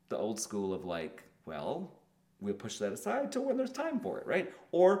 the old school of like, well, we'll push that aside till when there's time for it, right?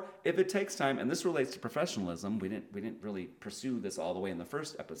 Or if it takes time, and this relates to professionalism, we didn't really pursue this all the way in the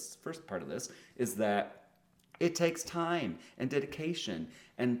first part of this, is that it takes time and dedication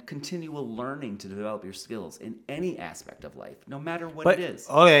and continual learning to develop your skills in any aspect of life, no matter what it is.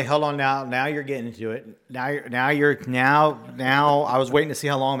 Okay, hold on now. Now you're getting into it. Now I was waiting to see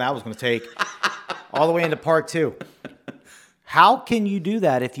how long that was going to take. All the way into part 2. How can you do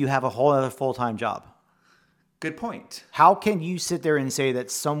that if you have a whole other full-time job? Good point. How can you sit there and say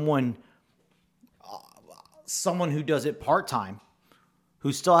that someone who does it part-time,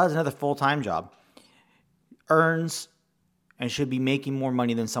 who still has another full-time job, earns and should be making more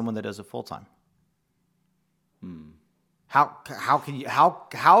money than someone that does it full-time?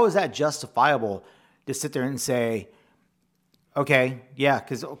 How is that justifiable to sit there and say, okay,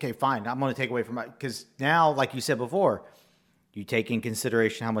 fine, I'm going to take away from because now, like you said before, you take in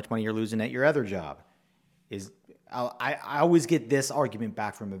consideration how much money you're losing at your other job. I always get this argument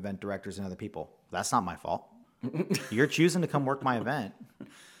back from event directors and other people. That's not my fault. You're choosing to come work my event.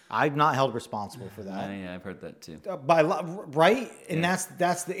 I'm not held responsible for that. Yeah, I've heard that too. Right? And that's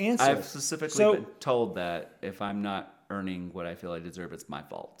the answer. I've specifically been told that if I'm not earning what I feel I deserve, it's my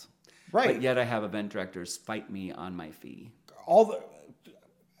fault. Right. But yet I have event directors fight me on my fee.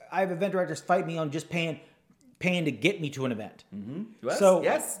 I have event directors fight me on just paying to get me to an event. Mm-hmm. Yes, so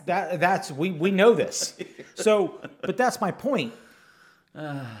yes. that's we know this. So, but that's my point.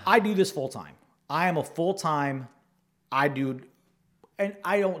 I do this full time. I am a full time. And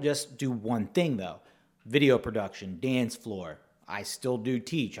I don't just do one thing though. Video production, dance floor. I still do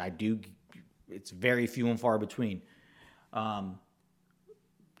teach. It's very few and far between.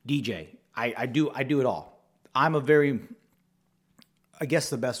 DJ. I do it all. I'm I guess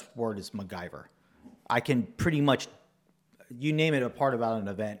the best word is MacGyver. I can pretty much, you name it, a part about an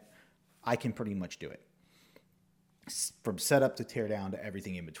event, I can pretty much do it. From setup to tear down to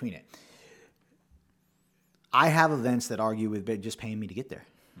everything in between it. I have events that argue with just paying me to get there.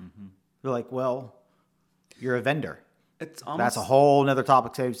 Mm-hmm. They're like, well, you're a vendor. That's a whole nother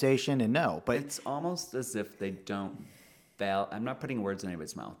topic conversation, and no. But it's almost as if they don't I'm not putting words in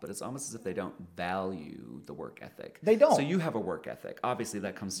anybody's mouth, but it's almost as if they don't value the work ethic. They don't. So you have a work ethic. Obviously,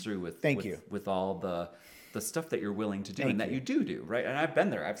 that comes through with all the stuff that you're willing to do that you do, right? And I've been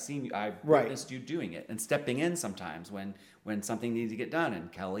there. I've witnessed you doing it and stepping in sometimes when something needs to get done,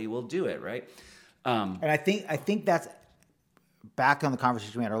 and Kelly will do it, right? And I think that's back on the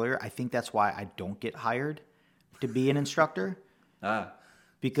conversation we had earlier. I think that's why I don't get hired to be an instructor.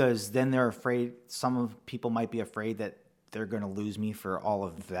 Because then they're afraid. Some people might be afraid that they're going to lose me for all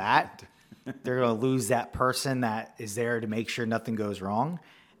of that. They're going to lose that person that is there to make sure nothing goes wrong.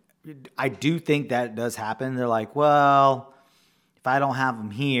 I do think that does happen. They're like, well, if I don't have him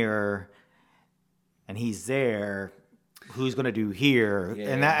here and he's there, who's going to do here? Yeah.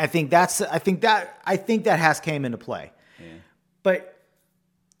 And I think that has came into play. Yeah.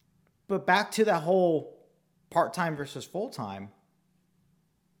 But back to that whole part-time versus full-time.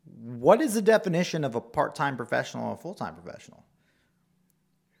 What is the definition of a part-time professional and a full-time professional?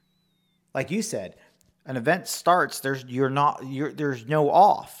 Like you said, an event starts, there's no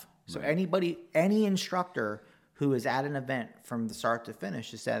off. So right. Any instructor who is at an event from the start to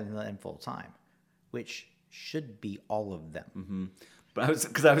finish is at an event full-time, which should be all of them. Mm-hmm. But I was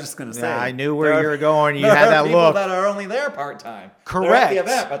just going to say. I knew where you were going. You had that look. There are people that are only there part-time. Correct. They're at the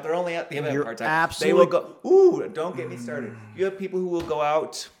event, but they're only at the event part-time. Absolutely. They will go, ooh, don't get me started. You have people who will go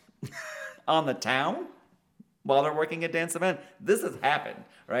out on the town while they're working a dance event. This has happened,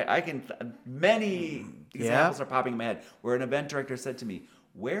 right? Many examples are popping in my head where an event director said to me,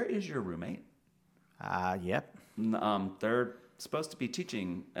 "Where is your roommate?" Yep. They're supposed to be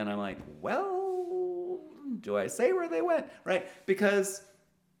teaching, and I'm like, well, do I say where they went? Right? Because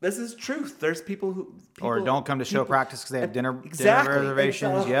this is truth. There's people or don't come to show practice because they have dinner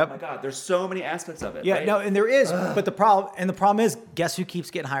reservations. Yep. Oh my God, there's so many aspects of it. Yeah, right? no, and there is. But the problem is, guess who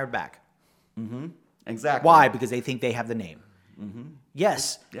keeps getting hired back? Mm-hmm. Exactly. Why? Because they think they have the name. Mm-hmm.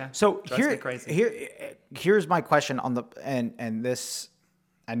 Yes. Yeah. So here's my question on the and this.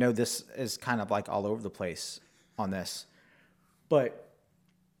 I know this is kind of like all over the place on this, but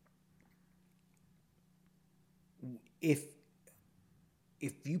if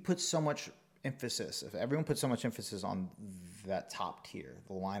you put so much emphasis, if everyone puts so much emphasis on that top tier,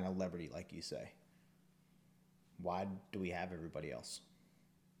 the line of liberty, like you say, why do we have everybody else?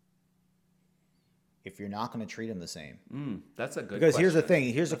 If you're not going to treat them the same. That's a good because question. Here's the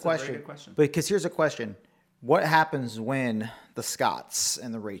thing. Here's that's a question. Very good question. Because here's a question. What happens when the Scotts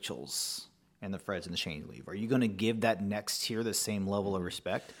and the Rachels and the Freds and the Shanes leave? Are you going to give that next tier the same level of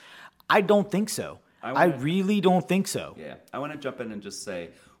respect? I don't think so. I really don't think so. Yeah. I want to jump in and just say,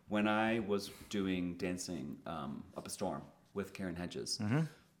 when I was doing Dancing Up a Storm with Karen Hedges,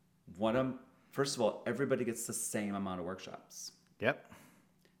 first of all, everybody gets the same amount of workshops. Yep.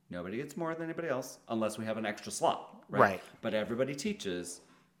 Nobody gets more than anybody else unless we have an extra slot, right? Right. But everybody teaches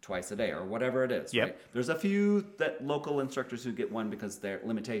twice a day or whatever it is, Yep. right? There's a few that local instructors who get one because they're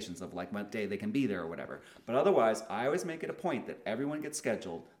limitations of like what day they can be there or whatever. But otherwise, I always make it a point that everyone gets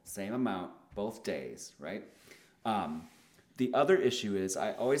scheduled same amount both days, right? The other issue is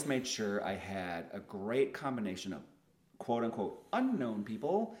I always made sure I had a great combination of quote unquote unknown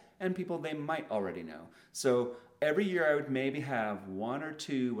people and people they might already know. So every year I would maybe have one or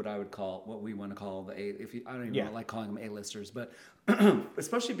two what we want to call the I don't even like calling them A-listers, but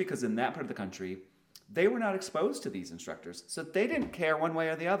especially because in that part of the country, they were not exposed to these instructors. So they didn't care one way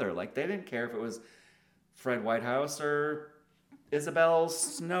or the other. Like they didn't care if it was Fred Whitehouse or Isabel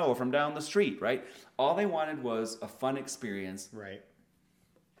Snow from down the street, right? All they wanted was a fun experience. Right.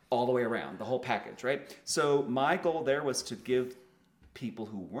 All the way around, the whole package, right? So my goal there was to give people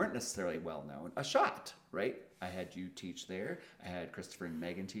who weren't necessarily well known a shot, right? I had you teach there. I had Christopher and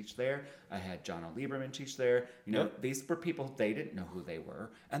Megan teach there. I had John O'Lieberman teach there. You know, these were people, they didn't know who they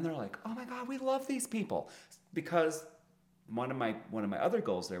were. And they're like, oh my God, we love these people. Because one of my other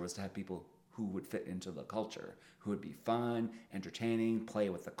goals there was to have people who would fit into the culture, who would be fun, entertaining, play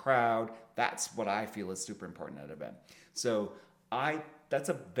with the crowd. That's what I feel is super important at an event. So that's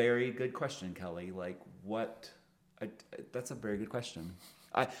a very good question, Kelly. Like that's a very good question.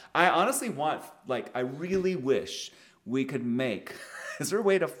 I honestly I really wish we could make, is there a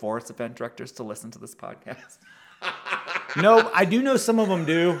way to force event directors to listen to this podcast? No, I do know some of them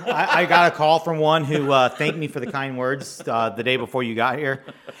do. I got a call from one who thanked me for the kind words the day before you got here,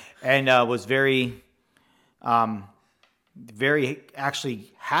 and was very, very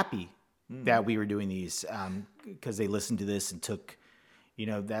actually happy that we were doing these because they listened to this and took,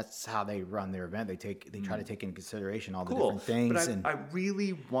 that's how they run their event. They try to take into consideration all the different things. But I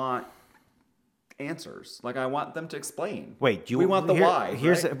really want answers. Like I want them to explain. Wait, we want the why.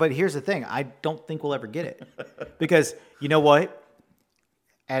 But here's the thing. I don't think we'll ever get it because you know what?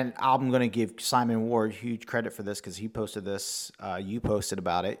 And I'm going to give Simon Ward huge credit for this because he posted this. You posted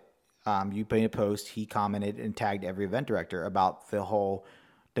about it. You made a post. He commented and tagged every event director about the whole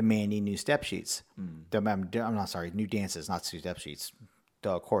demanding new step sheets. I'm not sorry, new dances, not new step sheets.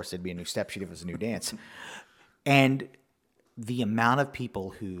 Of course, it'd be a new step sheet if it was a new dance. And the amount of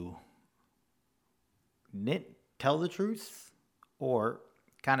people who didn't tell the truth or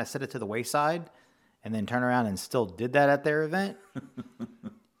kind of set it to the wayside and then turn around and still did that at their event,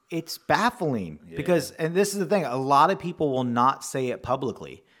 it's baffling. Because, and this is the thing, a lot of people will not say it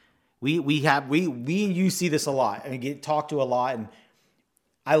publicly. We and you see this a lot and get talked to a lot. And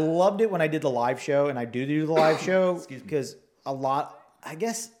I loved it when I did the live show, and I do the live show because a lot, I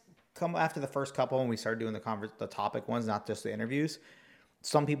guess, come after the first couple when we started doing the topic ones, not just the interviews.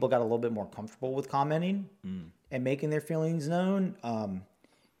 Some people got a little bit more comfortable with commenting and making their feelings known,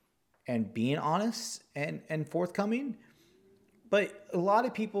 and being honest and forthcoming. But a lot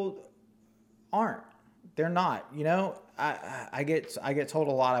of people aren't. They're not. I get told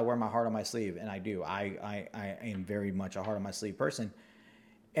a lot I wear my heart on my sleeve, and I do. I am very much a heart on my sleeve person,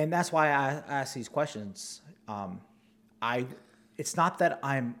 and that's why I ask these questions. It's not that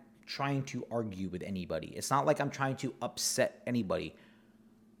I'm trying to argue with anybody. It's not like I'm trying to upset anybody.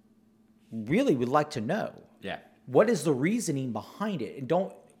 Really would like to know. Yeah. What is the reasoning behind it?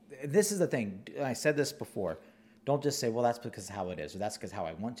 And this is the thing. I said this before. Don't just say, well, that's because of how it is, or that's because how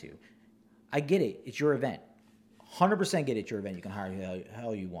I want to. I get it. It's your event. 100% get it. It's your event. You can hire who the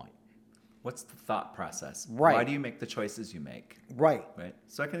hell you want. What's the thought process? Right. Why do you make the choices you make? Right.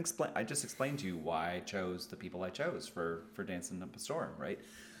 So I just explained to you why I chose the people I chose for Dancing Up a Storm, right?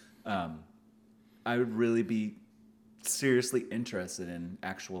 I would really be seriously interested in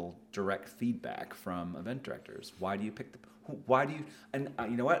actual direct feedback from event directors. Why do you pick and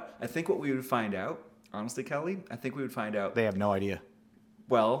you know what? I think what we would find out, honestly, Kelly, They have no idea.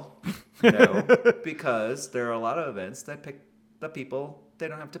 Well, no, because there are a lot of events that pick the people they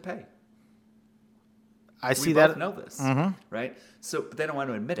don't have to pay. I see we that. Both know this, right? So but they don't want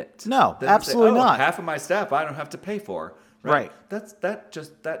to admit it. No, They absolutely say, not. Half of my staff I don't have to pay for. Right.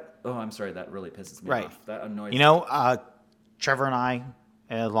 Oh, I'm sorry. That really pisses me Right. off. That annoys You me. know, Trevor and I,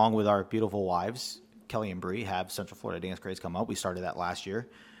 along with our beautiful wives, Kelly and Bree, have Central Florida Dance Craze come up. We started that last year.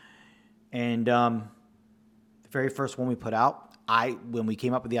 And the very first one we put out, when we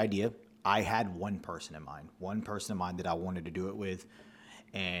came up with the idea, I had one person in mind that I wanted to do it with.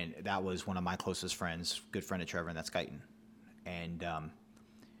 And that was one of my closest friends, good friend of Trevor, and that's Guyton. And,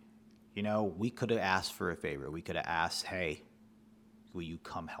 we could have asked for a favor. We could have asked, hey, will you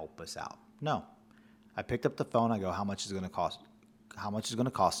come help us out? No. I picked up the phone. I go, how much is it going to cost? How much is it going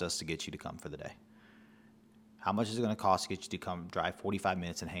to cost us to get you to come for the day? How much is it going to cost to get you to come drive 45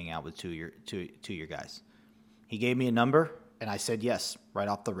 minutes and hang out with two of your guys? He gave me a number, and I said yes right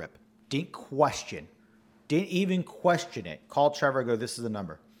off the rip. Didn't even question it. Called Trevor, go, this is the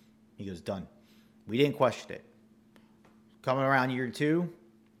number. He goes, done. We didn't question it. Coming around year 2,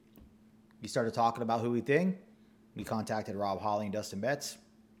 we started talking about who we think. We contacted Rob Holly and Dustin Betts.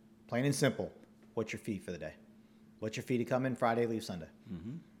 Plain and simple. What's your fee for the day? What's your fee to come in Friday, leave Sunday?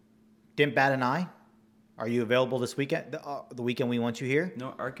 Mm-hmm. Didn't bat an eye. Are you available this weekend? The weekend we want you here?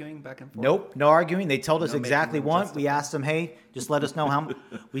 No arguing back and forth? Nope, no arguing. They told us exactly what. We asked them, hey, just let us know how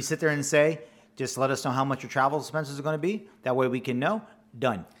we sit there and say, just let us know how much your travel expenses are going to be. That way we can know.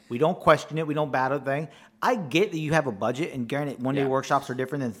 Done. We don't question it. We don't bat a thing. I get that you have a budget, and granted, one-day workshops are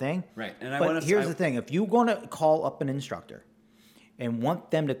different than thing. Right. But here's the thing. If you're going to call up an instructor and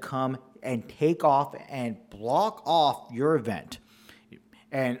want them to come and take off and block off your event,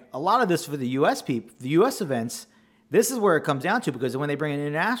 and a lot of this for the U.S. people, the U.S. events, this is where it comes down to, because when they bring an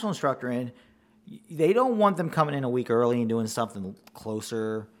international instructor in, they don't want them coming in a week early and doing something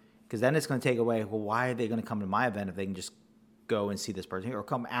closer, because then it's going to take away, well, why are they going to come to my event if they can just go and see this person here, or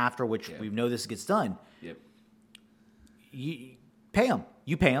come after, which we know this gets done. Yep. You pay them.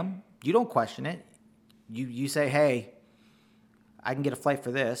 You pay them. You don't question it. You say, hey, I can get a flight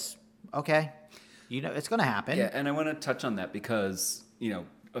for this. Okay. It's going to happen. Yeah, and I want to touch on that because,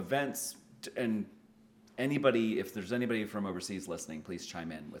 events and anybody, if there's anybody from overseas listening, please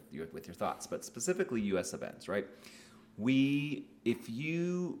chime in with your thoughts. But specifically U.S. events, right? How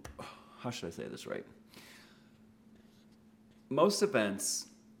should I say this right? Most events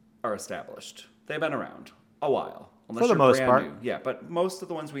are established. They've been around a while. For the most part. New. Yeah, but most of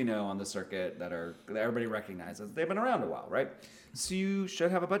the ones we know on the circuit that everybody recognizes, they've been around a while, right? So you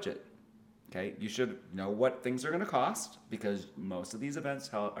should have a budget. Okay, you should know what things are going to cost, because most of these events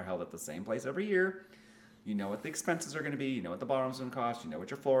are held at the same place every year. You know what the expenses are going to be. You know what the ballroom's going to cost. You know what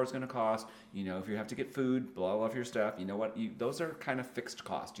your floor is going to cost. You know if you have to get food, blah, blah, for your stuff. You know what? Those are kind of fixed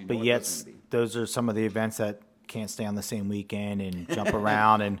costs. You know but yet, those are some of the events that can't stay on the same weekend and jump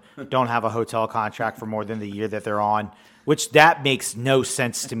around and don't have a hotel contract for more than the year that they're on, which that makes no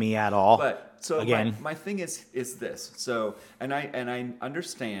sense to me at all. But so again, my thing is this. So and I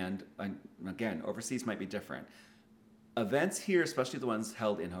understand. Again, overseas might be different. Events here, especially the ones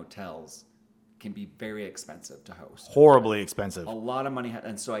held in hotels, can be very expensive to host. Horribly expensive. A lot of money,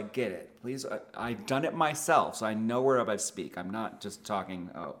 and so I get it. Please, I've done it myself, so I know whereof I speak. I'm not just talking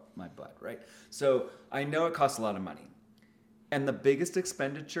my butt, right? So I know it costs a lot of money, and the biggest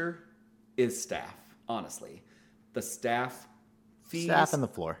expenditure is staff. Honestly, the staff fees, staff and the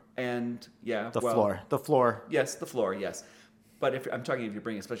floor, and the floor. Yes, the floor. Yes. But if you're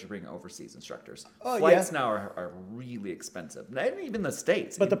bringing overseas instructors, flights now are really expensive. Not even the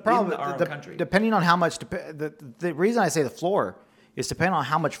States, but the problem, in our own country. Depending on how much, the reason I say the floor is depending on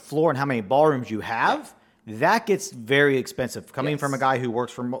how much floor and how many ballrooms you have. Yeah. That gets very expensive. Coming from a guy who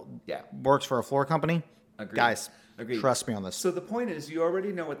works for a floor company, Agreed. Guys, Agreed. Trust me on this. So the point is, you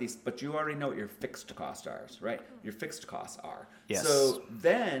already know you already know what your fixed costs are, right? Your fixed costs are. Yes. So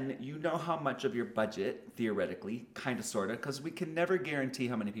then you know how much of your budget, theoretically, kind of, sort of, because we can never guarantee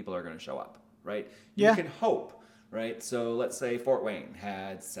how many people are going to show up, right? You can hope, right? So let's say Fort Wayne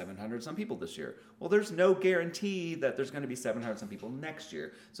had 700 some people this year. Well, there's no guarantee that there's going to be 700 some people next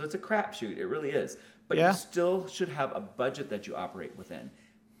year. So it's a crapshoot. It really is. But you still should have a budget that you operate within.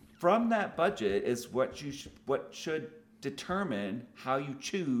 From that budget is what should determine how you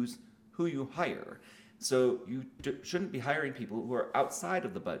choose who you hire. So you shouldn't be hiring people who are outside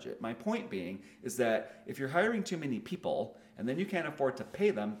of the budget. My point being is that if you're hiring too many people and then you can't afford to pay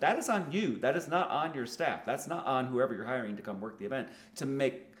them, that is on you. That is not on your staff. That's not on whoever you're hiring to come work the event to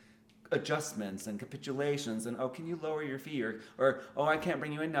make adjustments and capitulations and, can you lower your fee? Or I can't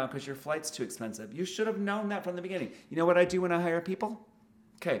bring you in now because your flight's too expensive. You should have known that from the beginning. You know what I do when I hire people?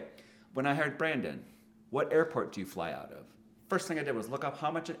 Okay, when I hired Brandon, what airport do you fly out of? First thing I did was look up how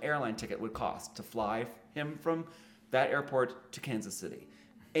much an airline ticket would cost to fly him from that airport to Kansas City.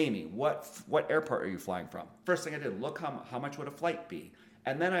 Amy, what airport are you flying from? First thing I did, look how much would a flight be?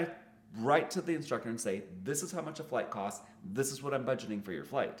 And then I write to the instructor and say, this is how much a flight costs. This is what I'm budgeting for your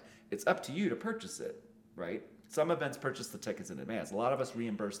flight. It's up to you to purchase it, right? Some events purchase the tickets in advance. A lot of us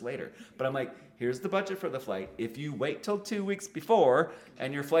reimburse later. But I'm like, here's the budget for the flight. If you wait till 2 weeks before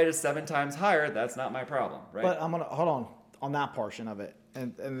and your flight is 7 times higher, that's not my problem, right? But I'm gonna hold on that portion of it,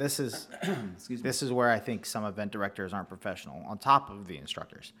 and this is this is where I think some event directors aren't professional. On top of the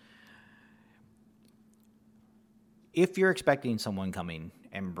instructors, if you're expecting someone coming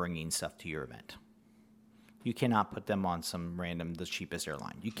and bringing stuff to your event, you cannot put them on some random, the cheapest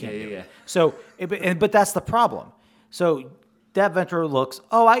airline. You can't do it. So, but that's the problem. So that vendor looks,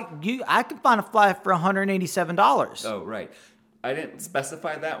 I can find a flight for $187. Oh, right. I didn't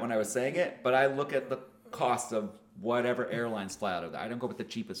specify that when I was saying it, but I look at the cost of whatever airlines fly out of there. I don't go with the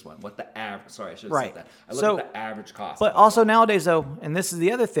cheapest one. What the average? Sorry, I should have said that. I look at the average cost. But also nowadays, though, and this is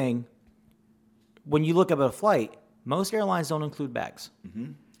the other thing, when you look at a flight, most airlines don't include bags.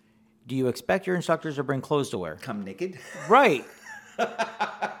 Mm-hmm. Do you expect your instructors to bring clothes to wear? Come naked? Right.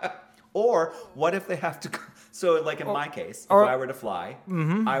 Or what if they have to... So, like in my case, if I were to fly,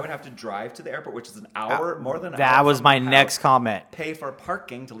 I would have to drive to the airport, which is an hour, more than an hour. That was my next comment. Pay for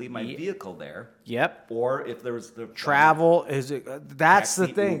parking to leave my vehicle there. Yep. Or if there was the... Travel, that's taxi,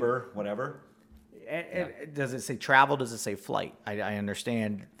 the thing. Uber, whatever. Does it say travel? Does it say flight? I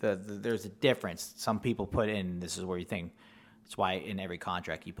understand there's a difference. Some people put in, this is where you think, that's why in every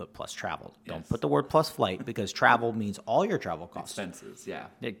contract you put plus travel. Don't put the word plus flight, because travel means all your travel costs. Expenses, yeah.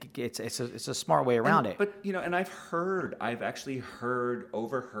 It's a smart way around it. But, and I've actually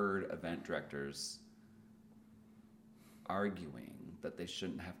overheard event directors arguing that they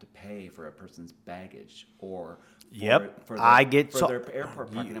shouldn't have to pay for a person's baggage or for their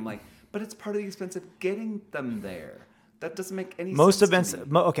airport parking. I'm like, but it's part of the expense of getting them there. That doesn't make any sense.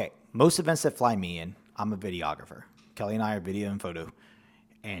 Most events that fly me in, I'm a videographer. Kelly and I are video and photo,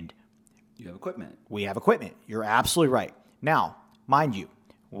 and you have equipment. We have equipment. You're absolutely right. Now, mind you,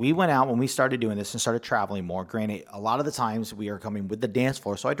 we went out when we started doing this and started traveling more. Granted, a lot of the times we are coming with the dance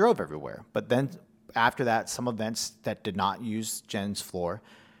floor, so I drove everywhere. But then after that, some events that did not use Jen's floor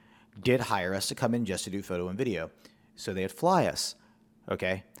did hire us to come in just to do photo and video. So they'd fly us.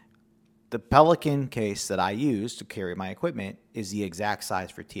 Okay? The Pelican case that I use to carry my equipment is the exact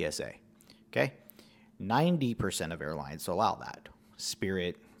size for TSA. Okay? 90% of airlines allow that.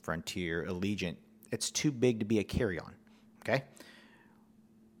 Spirit, Frontier, Allegiant. It's too big to be a carry-on. Okay?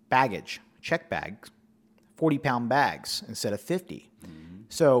 Baggage, check bags, 40-pound bags instead of 50. Mm-hmm.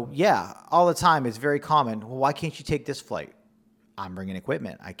 So, yeah, all the time it's very common. Well, why can't you take this flight? I'm bringing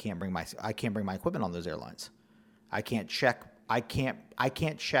equipment. I can't bring my equipment on those airlines. I can't check my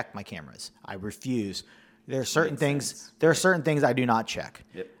cameras. I refuse. There are certain things I do not check.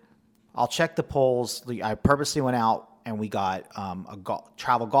 Yep. I'll check the polls. I purposely went out and we got a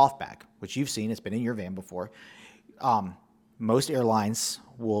travel golf bag, which you've seen. It's been in your van before. Most airlines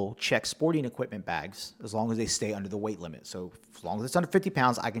will check sporting equipment bags as long as they stay under the weight limit. So as long as it's under 50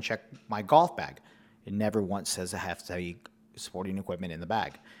 pounds, I can check my golf bag. It never once says I have to have sporting equipment in the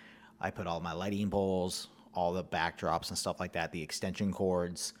bag. I put all my lighting poles, all the backdrops and stuff like that, the extension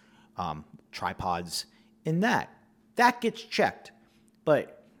cords, tripods in that. That gets checked.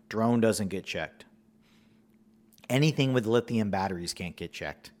 But drone doesn't get checked. Anything with lithium batteries can't get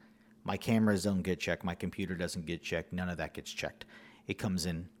checked. My cameras don't get checked. My computer doesn't get checked. None of that gets checked. It comes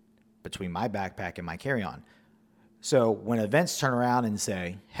in between my backpack and my carry-on. So when events turn around and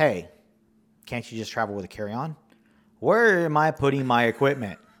say, hey, can't you just travel with a carry-on? Where am I putting my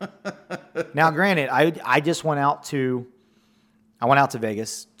equipment? Now, granted, I went out to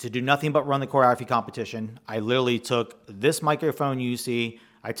Vegas to do nothing but run the choreography competition. I literally took this microphone you see,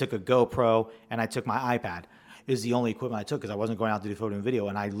 I took a GoPro, and I took my iPad. Is the only equipment I took because I wasn't going out to do photo and video,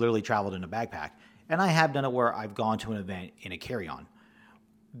 and I literally traveled in a backpack. And I have done it where I've gone to an event in a carry-on,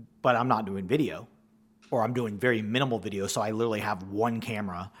 but I'm not doing video, or I'm doing very minimal video, so I literally have one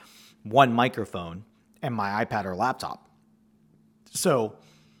camera, one microphone, and my iPad or laptop. So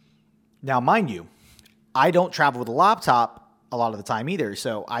now, mind you, I don't travel with a laptop a lot of the time either,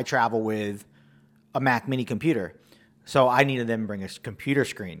 so I travel with a Mac Mini computer. So I needed them to bring a computer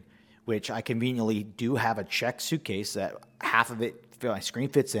screen, which I conveniently do have a check suitcase that half of it, my screen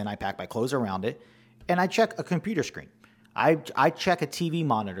fits in. I pack my clothes around it, and I check a computer screen. I check a TV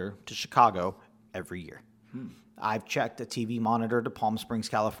monitor to Chicago every year. I've checked a TV monitor to Palm Springs,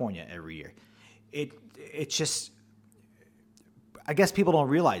 California every year. It's just, I guess people don't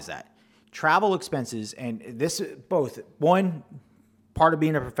realize that. Travel expenses, and this both, one, part of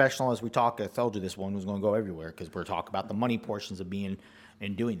being a professional, as we talk, I told you this one was going to go everywhere because we're talking about the money portions of being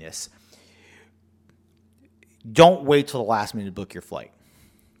in doing this. Don't wait till the last minute to book your flight.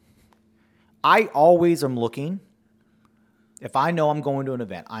 I always am looking. If I know I'm going to an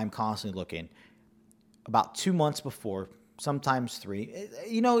event, I'm constantly looking about 2 months before, sometimes 3.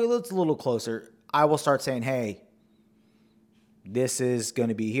 You know, it's a little closer. I will start saying, hey, this is going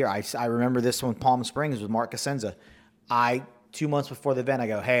to be here. I remember this one, Palm Springs with Mark Cosenza. 2 months before the event, I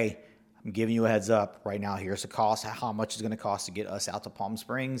go, hey, I'm giving you a heads up right now. Here's the cost, how much it's going to cost to get us out to Palm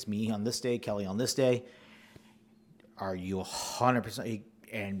Springs, me on this day, Kelly on this day. Are you 100%?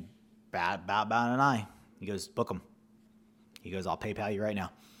 And Bob and I, he goes, book them. He goes, I'll PayPal you right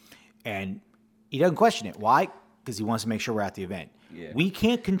now. And he doesn't question it. Why? Because he wants to make sure we're at the event. Yeah. We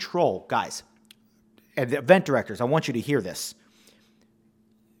can't control, guys, and the event directors, I want you to hear this.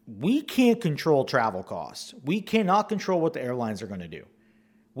 We can't control travel costs. We cannot control what the airlines are going to do.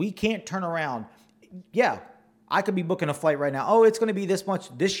 We can't turn around. Yeah, I could be booking a flight right now. Oh, it's going to be this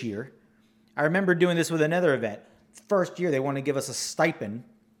much this year. I remember doing this with another event. First year, they want to give us a stipend,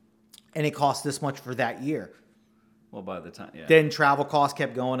 and it cost this much for that year. Well, by the time, yeah. Then travel costs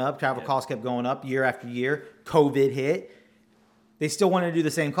kept going up. Costs kept going up year after year. COVID hit. They still want to do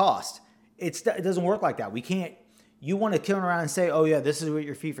the same cost. It doesn't work like that. We can't. You want to turn around and say, oh, yeah, this is what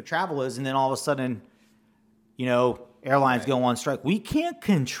your fee for travel is, and then all of a sudden, you know, airlines go on strike. We can't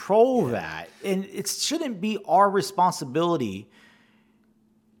control that. And it shouldn't be our responsibility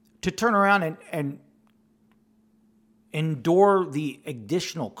to turn around and endure the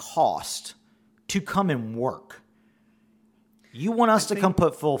additional cost to come and work. You want us to come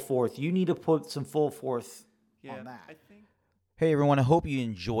put full forth. You need to put some full forth on that. Hey, everyone. I hope you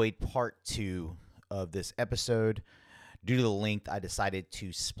enjoyed part 2 of this episode. Due to the length, I decided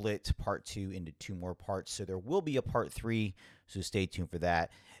to split part 2 into 2 more parts. So there will be a part 3, so stay tuned for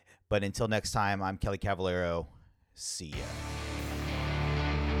that. But until next time, I'm Kelly Cavallero. See ya.